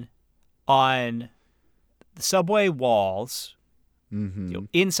seen on the subway walls,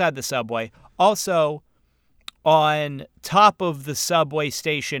 inside the subway. Also, on top of the subway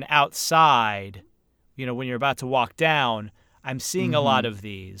station outside, when you're about to walk down, I'm seeing a lot of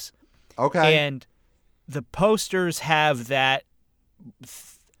these. Okay. And the posters have that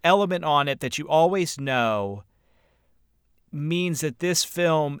element on it that you always know means that this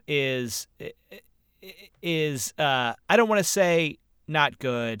film is I don't want to say not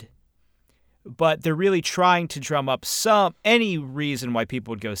good, but they're really trying to drum up any reason why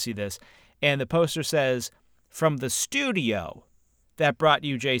people would go see this. And the poster says, from the studio that brought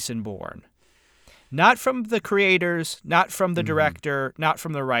you Jason Bourne. Not from the creators, not from the director, not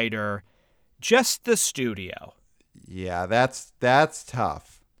from the writer, just the studio. Yeah, that's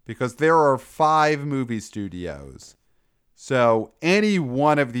tough because there are 5 movie studios. So any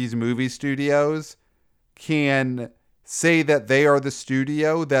one of these movie studios can say that they are the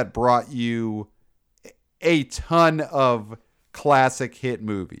studio that brought you a ton of classic hit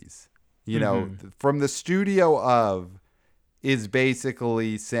movies. From the studio of is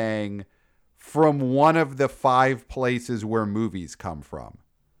basically saying from one of the 5 places where movies come from.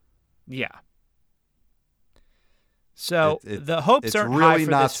 Yeah. So the hopes aren't really high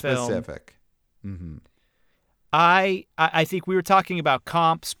for not this film. specific. Mm-hmm. I think we were talking about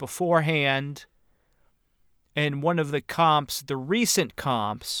comps beforehand, and one of the comps, the recent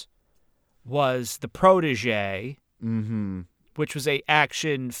comps, was The Protégé, which was a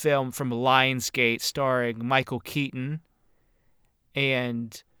action film from Lionsgate starring Michael Keaton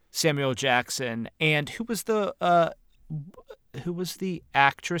and Samuel Jackson, and who was the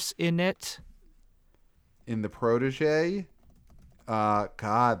actress in it? In The Protégé?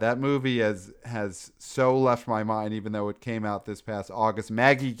 God, that movie has so left my mind, even though it came out this past August.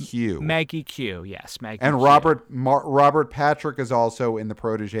 Maggie Q. Maggie Q, yes. Maggie and Q. Robert Patrick is also in The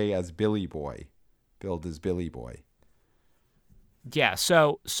Protégé as Billy Boy. billed as Billy Boy. Yeah,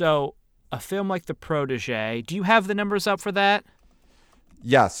 so a film like The Protege, do you have the numbers up for that?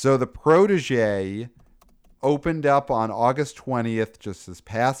 Yes, so The Protege opened up on August 20th, just this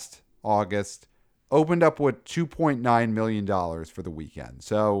past August, opened up with $2.9 million for the weekend.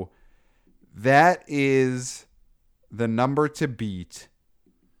 So that is the number to beat.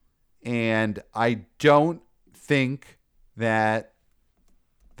 And I don't think that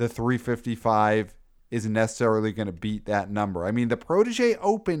the 355 is necessarily going to beat that number. I mean, The Protege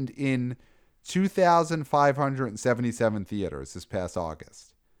opened in 2,577 theaters this past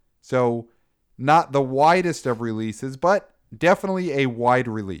August. So not the widest of releases, but definitely a wide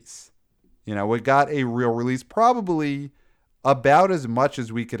release. You know, it got a real release, probably about as much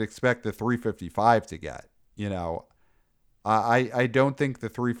as we could expect the 355 to get. You know, I don't think the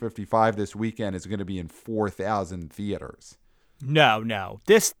 355 this weekend is going to be in 4,000 theaters. No.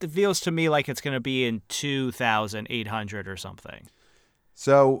 This feels to me like it's going to be in 2,800 or something.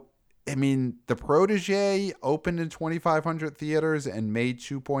 So, I mean, The Protege opened in 2,500 theaters and made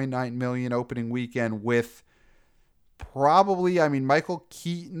 $2.9 million opening weekend with probably, I mean, Michael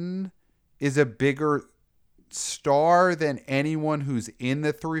Keaton is a bigger star than anyone who's in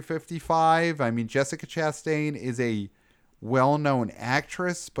the 355. I mean, Jessica Chastain is a well-known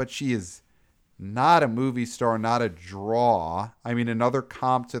actress, but she is not a movie star, not a draw. I mean, another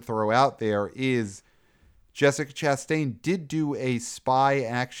comp to throw out there is Jessica Chastain did do a spy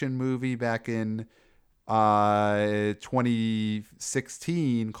action movie back in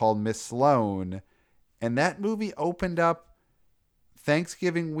 2016 called Miss Sloane. And that movie opened up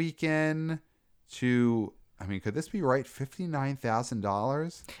Thanksgiving weekend to, I mean, could this be right?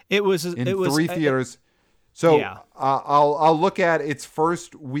 $59,000? It was three theaters. So yeah. I'll look at its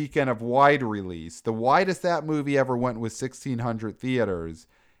first weekend of wide release. The widest that movie ever went was 1,600 theaters,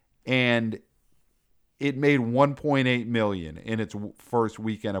 and it made $1.8 million in its first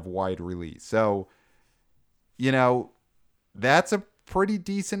weekend of wide release. So, you know, that's a pretty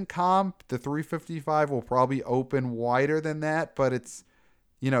decent comp. The 355 will probably open wider than that, but it's,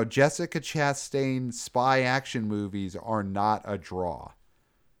 you know, Jessica Chastain spy action movies are not a draw.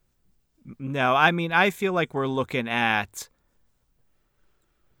 No, I mean, I feel like we're looking at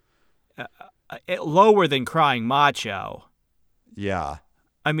lower than Crying Macho. Yeah.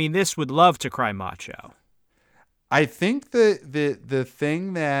 I mean, this would love to cry macho. I think the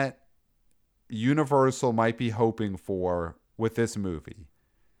thing that Universal might be hoping for with this movie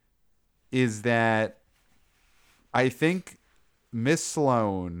is that I think Miss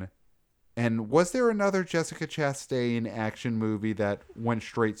Sloane, and was there another Jessica Chastain action movie that went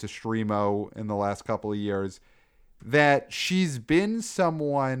straight to Streamo in the last couple of years, that she's been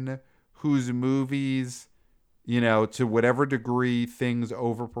someone whose movies, you know, to whatever degree things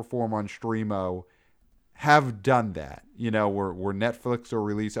overperform on Streamo, have done that. You know, where Netflix will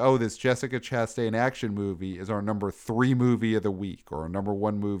release, oh, this Jessica Chastain action movie is our number 3 movie of the week or our number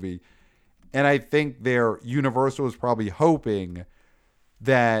 1 movie. And I think Universal is probably hoping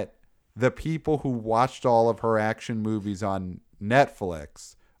that the people who watched all of her action movies on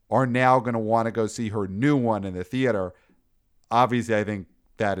Netflix are now going to want to go see her new one in the theater. Obviously, I think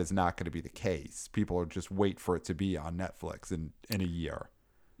that is not going to be the case. People will just wait for it to be on Netflix in a year.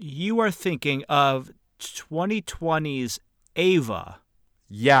 You are thinking of 2020's Ava.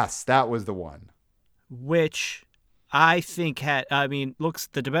 Yes, that was the one. Which I think the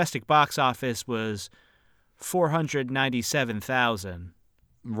domestic box office was 497,000.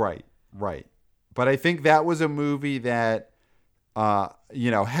 Right. But I think that was a movie that,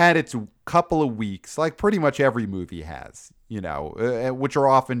 had its couple of weeks, like pretty much every movie has, which are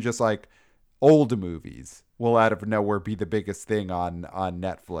often just like old movies will out of nowhere be the biggest thing on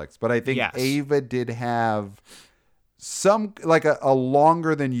Netflix. But I think yes. Ava did have some, like a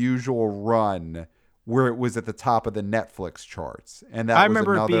longer than usual run where it was at the top of the Netflix charts. And that I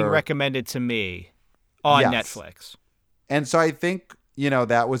remember it being recommended to me on Netflix. And so I think,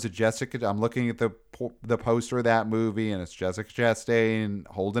 that was a Jessica. I'm looking at the poster of that movie, and it's Jessica Chastain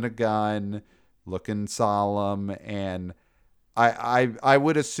holding a gun, looking solemn. And I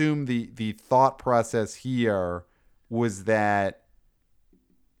would assume the thought process here was that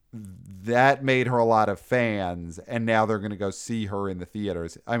made her a lot of fans, and now they're going to go see her in the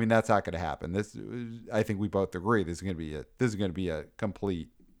theaters. I mean, that's not going to happen. I think we both agree this is going to be a complete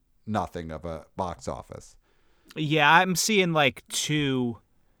nothing of a box office. Yeah, I'm seeing like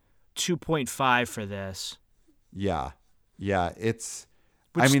 2.5 for this. Yeah, it's.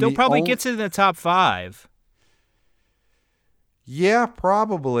 Which still probably gets it in the top 5. Yeah,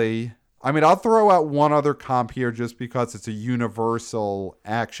 probably. I mean, I'll throw out one other comp here just because it's a Universal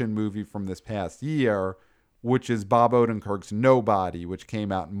action movie from this past year, which is Bob Odenkirk's Nobody, which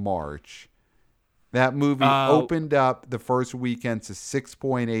came out in March. That movie opened up the first weekend to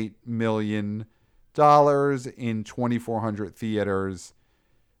 $6.8 million in 2,400 theaters.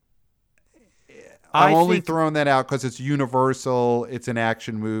 I'm only throwing that out because it's Universal. It's an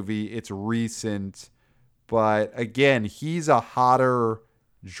action movie. It's recent. But again, he's a hotter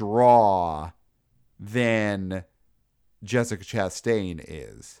draw than Jessica Chastain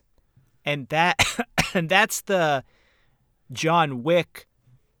is. And that's the John Wick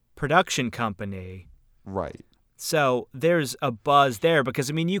production company. Right. So there's a buzz there because,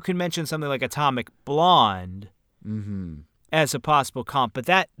 I mean, you can mention something like Atomic Blonde as a possible comp, but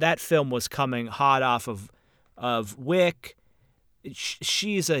that film was coming hot off of Wick.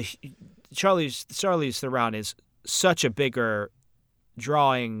 Charlize Theron is such a bigger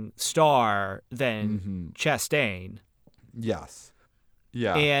drawing star than Chastain. Yes.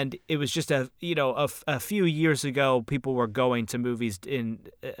 Yeah. And it was just a few years ago, people were going to movies in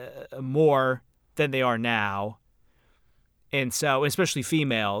more than they are now. And so, especially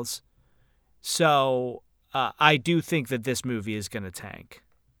females. So I do think that this movie is going to tank.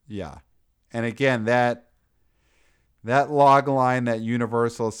 Yeah. And again, that log line that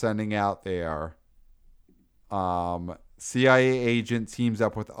Universal is sending out there, CIA agent teams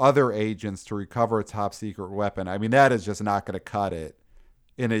up with other agents to recover a top secret weapon. I mean, that is just not going to cut it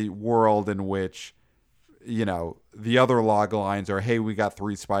in a world in which, the other log lines are, hey, we got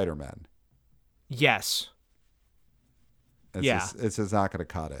 3 Spider-Men. Yes. It's just not going to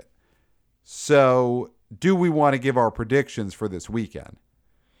cut it. So, do we want to give our predictions for this weekend?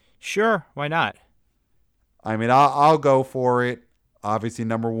 Sure, why not? I mean, I'll go for it. Obviously,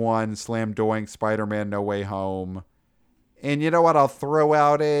 number 1, slam doink, Spider-Man No Way Home. And you know what? I'll throw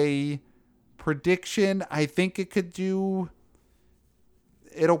out a prediction. I think it'll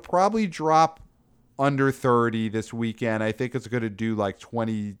probably drop under 30 this weekend. I think it's going to do like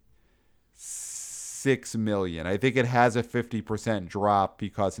 26 million. I think it has a 50% drop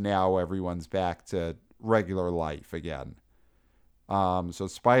because now everyone's back to regular life again. So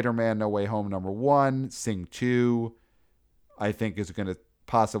Spider-Man No Way Home number 1, Sing 2, I think is going to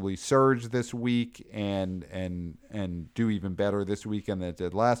possibly surge this week and do even better this weekend than it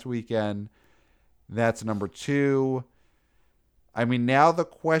did last weekend. That's number 2. I mean, now the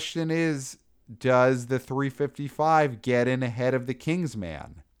question is, does the 355 get in ahead of the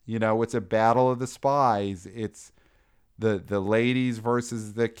Kingsman? It's a battle of the spies. It's the ladies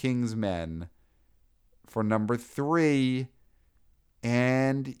versus the Kingsmen for number 3.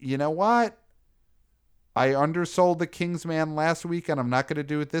 And you know what? I undersold the Kingsman last weekend. I'm not going to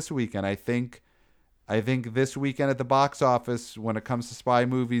do it this weekend. I think this weekend at the box office, when it comes to spy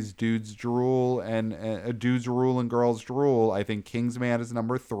movies, dudes rule and girls drool. I think Kingsman is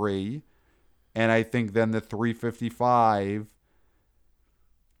number 3, and I think then the 355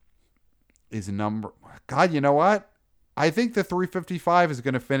 is number. God, you know what? I think the 355 is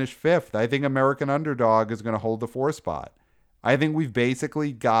going to finish 5th. I think American Underdog is going to hold the 4 spot. I think we've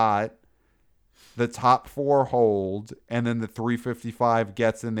basically got the top 4 hold, and then the 355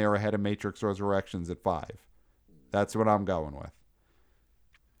 gets in there ahead of Matrix Resurrections at 5. That's what I'm going with.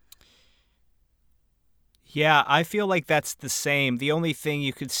 Yeah, I feel like that's the same. The only thing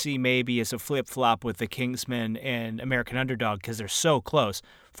you could see maybe is a flip-flop with the Kingsman and American Underdog because they're so close.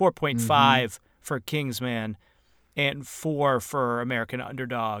 4.5 for Kingsman and 4 for American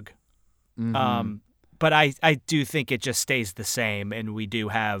Underdog. But I do think it just stays the same, and we do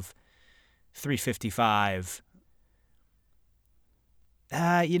have 355.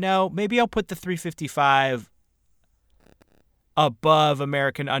 Maybe I'll put the 355 above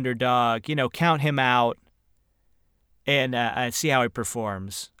American Underdog. Count him out and see how he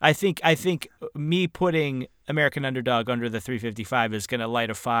performs. I think me putting American Underdog under the 355 is going to light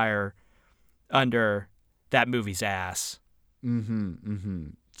a fire under that movie's ass.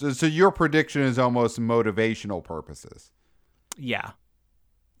 So your prediction is almost motivational purposes. Yeah.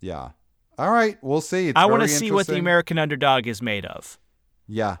 Yeah. All right, we'll see. I want to see what the American Underdog is made of.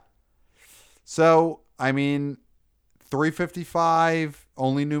 Yeah. So, I mean, 355,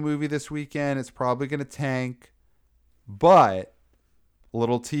 only new movie this weekend. It's probably going to tank. But a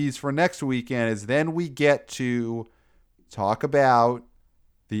little tease for next weekend is then we get to talk about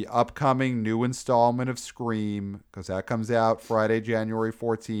the upcoming new installment of Scream, because that comes out Friday, January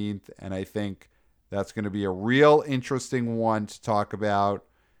 14th. And I think that's going to be a real interesting one to talk about.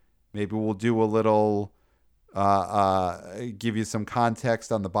 Maybe we'll do a little, give you some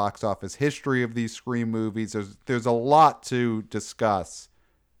context on the box office history of these Scream movies. There's a lot to discuss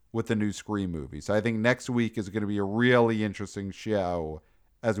with the new Scream movie. So I think next week is going to be a really interesting show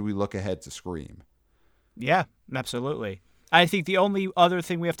as we look ahead to Scream. Yeah, absolutely. I think the only other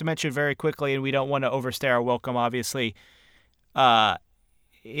thing we have to mention very quickly, and we don't want to overstay our welcome, obviously,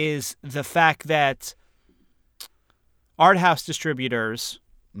 is the fact that art house distributors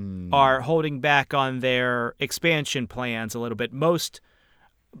are holding back on their expansion plans a little bit. Most,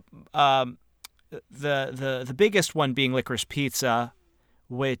 the biggest one being Licorice Pizza,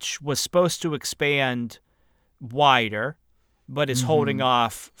 which was supposed to expand wider, but is holding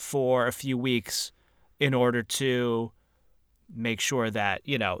off for a few weeks in order to make sure that,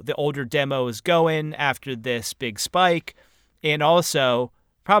 the older demo is going after this big spike, and also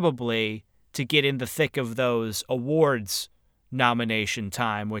probably to get in the thick of those awards nomination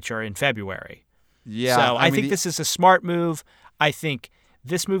time, which are in February. Yeah. So I think this is a smart move. I think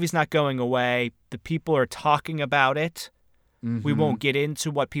this movie's not going away. The people are talking about it. We won't get into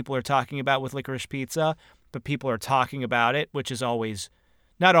what people are talking about with Licorice Pizza, but people are talking about it, which is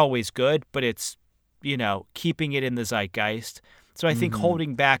not always good, but it's, keeping it in the zeitgeist. So I think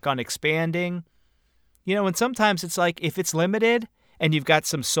holding back on expanding, and sometimes it's like if it's limited and you've got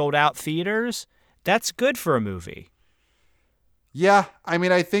some sold out theaters, that's good for a movie. Yeah,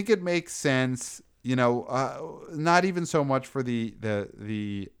 I think it makes sense. Not even so much for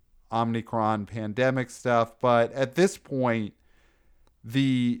the Omicron pandemic stuff, but at this point,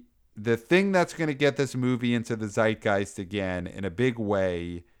 the thing that's going to get this movie into the zeitgeist again in a big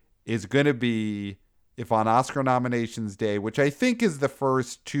way is going to be if on Oscar nominations day, which I think is the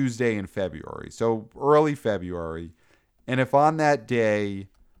first Tuesday in February, so early February, and if on that day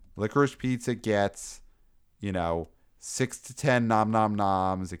Licorice Pizza gets, 6 to 10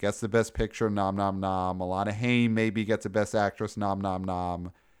 noms, it gets the Best Picture nom. Alana Haim maybe gets a Best Actress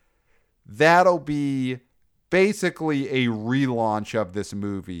nom. That'll be basically a relaunch of this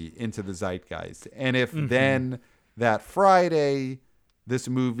movie into the zeitgeist. And if then that Friday this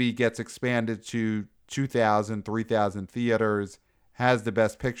movie gets expanded to 2,000, 3,000 theaters, has the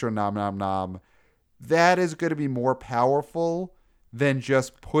Best Picture nom, that is going to be more powerful than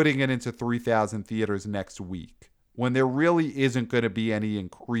just putting it into 3,000 theaters next week, when there really isn't going to be any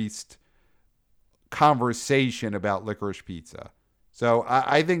increased conversation about Licorice Pizza. So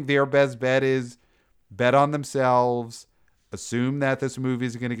I think their best bet is bet on themselves, assume that this movie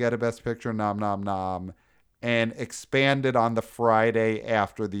is going to get a Best Picture nom, and expand it on the Friday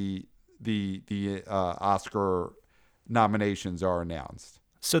after the Oscar nominations are announced.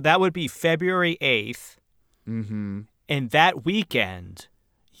 So that would be February 8th. Mm-hmm. And that weekend,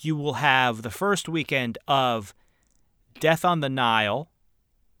 you will have the first weekend of Death on the Nile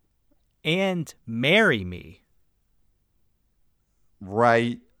and Marry Me.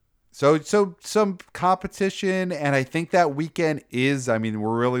 Right. So some competition, and I think that weekend is,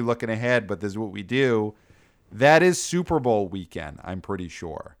 we're really looking ahead, but this is what we do. That is Super Bowl weekend, I'm pretty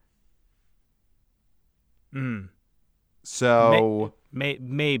sure. So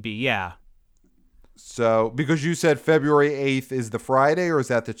maybe, yeah. So, because you said February 8th is the Friday, or is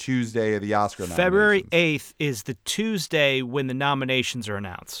that the Tuesday of the Oscar nominations? February 8th is the Tuesday when the nominations are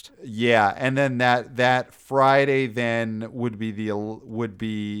announced. Yeah, and then that Friday then would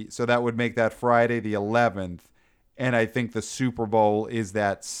be so that would make that Friday the 11th, and I think the Super Bowl is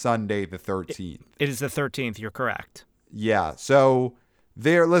that Sunday the 13th. It is the 13th, you're correct. Yeah, so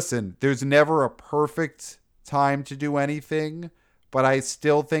there's never a perfect time to do anything. But I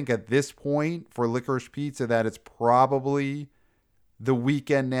still think at this point for Licorice Pizza that it's probably the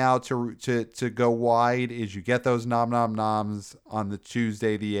weekend now to go wide is you get those noms on the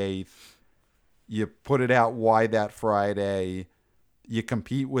Tuesday the 8th. You put it out wide that Friday. You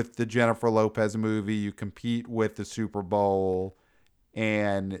compete with the Jennifer Lopez movie. You compete with the Super Bowl.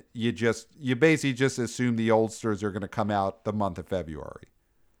 And you basically just assume the oldsters are going to come out the month of February.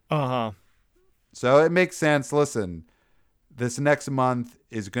 Uh-huh. So it makes sense. Listen, this next month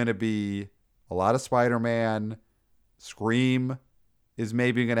is going to be a lot of Spider-Man. Scream is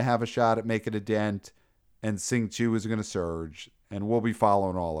maybe going to have a shot at making a dent. And Sing 2 is going to surge. And we'll be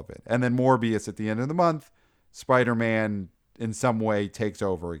following all of it. And then Morbius at the end of the month. Spider-Man in some way takes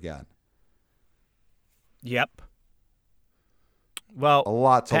over again. Yep. Well, a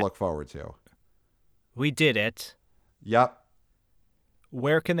lot to look forward to. We did it. Yep.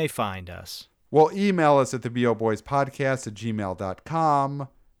 Where can they find us? Well, email us at theboboyspodcast@gmail.com.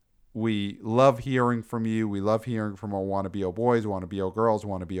 We love hearing from you. We love hearing from our wannabe boys, wannabe girls,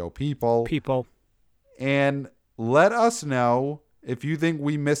 wannabe people. And let us know if you think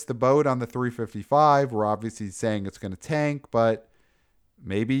we missed the boat on the 355. We're obviously saying it's going to tank, but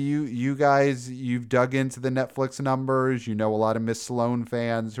maybe you guys, you've dug into the Netflix numbers. You know a lot of Miss Sloane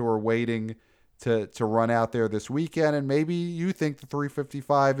fans who are waiting to run out there this weekend, and maybe you think the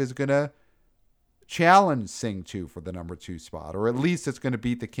 355 is going to challenge Sing 2 for the number 2 spot, or at least it's going to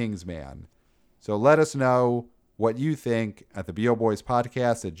beat the Kingsman. So let us know what you think at the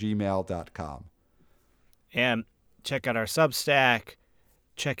boboyspodcast@gmail.com. And check out our Substack.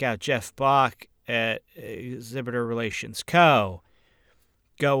 Check out Jeff Bach at Exhibitor Relations Co.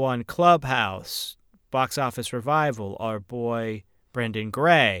 Go on Clubhouse, Box Office Revival, our boy Brendan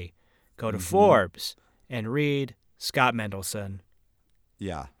Gray. Go to Forbes and read Scott Mendelson.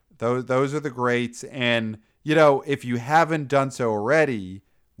 Yeah, those are the greats. And, you know, if you haven't done so already,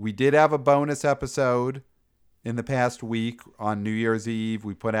 we did have a bonus episode in the past week on New Year's Eve.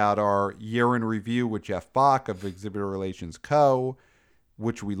 We put out our year in review with Jeff Bach of Exhibitor Relations Co.,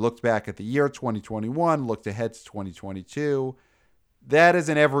 which we looked back at the year 2021, looked ahead to 2022. That is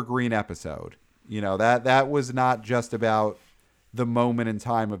an evergreen episode. You know, that was not just about the moment in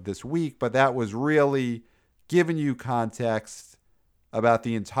time of this week, but that was really giving you context about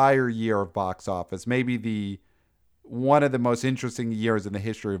the entire year of box office, maybe one of the most interesting years in the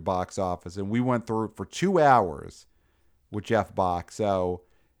history of box office. And we went through it for 2 hours with Jeff Bach. So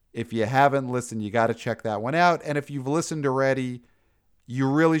if you haven't listened, you got to check that one out. And if you've listened already, you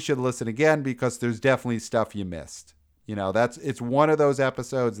really should listen again, because there's definitely stuff you missed. You know, it's one of those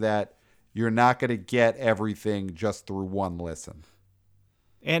episodes that you're not going to get everything just through one listen.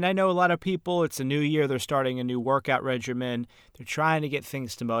 And I know a lot of people, it's a new year, they're starting a new workout regimen. They're trying to get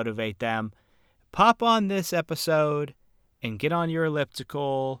things to motivate them. Pop on this episode and get on your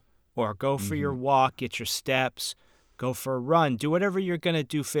elliptical, or go for your walk, get your steps, go for a run, do whatever you're going to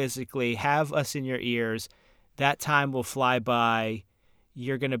do physically. Have us in your ears. That time will fly by.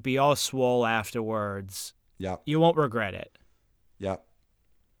 You're going to be all swole afterwards. Yep. You won't regret it. Yep.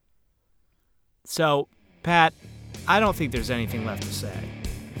 So, Pat, I don't think there's anything left to say.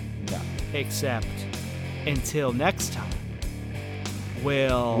 No. Except, until next time,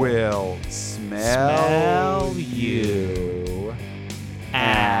 we'll smell you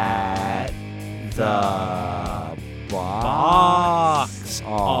at the box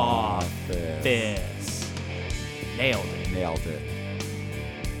office. Nailed it. Nailed it.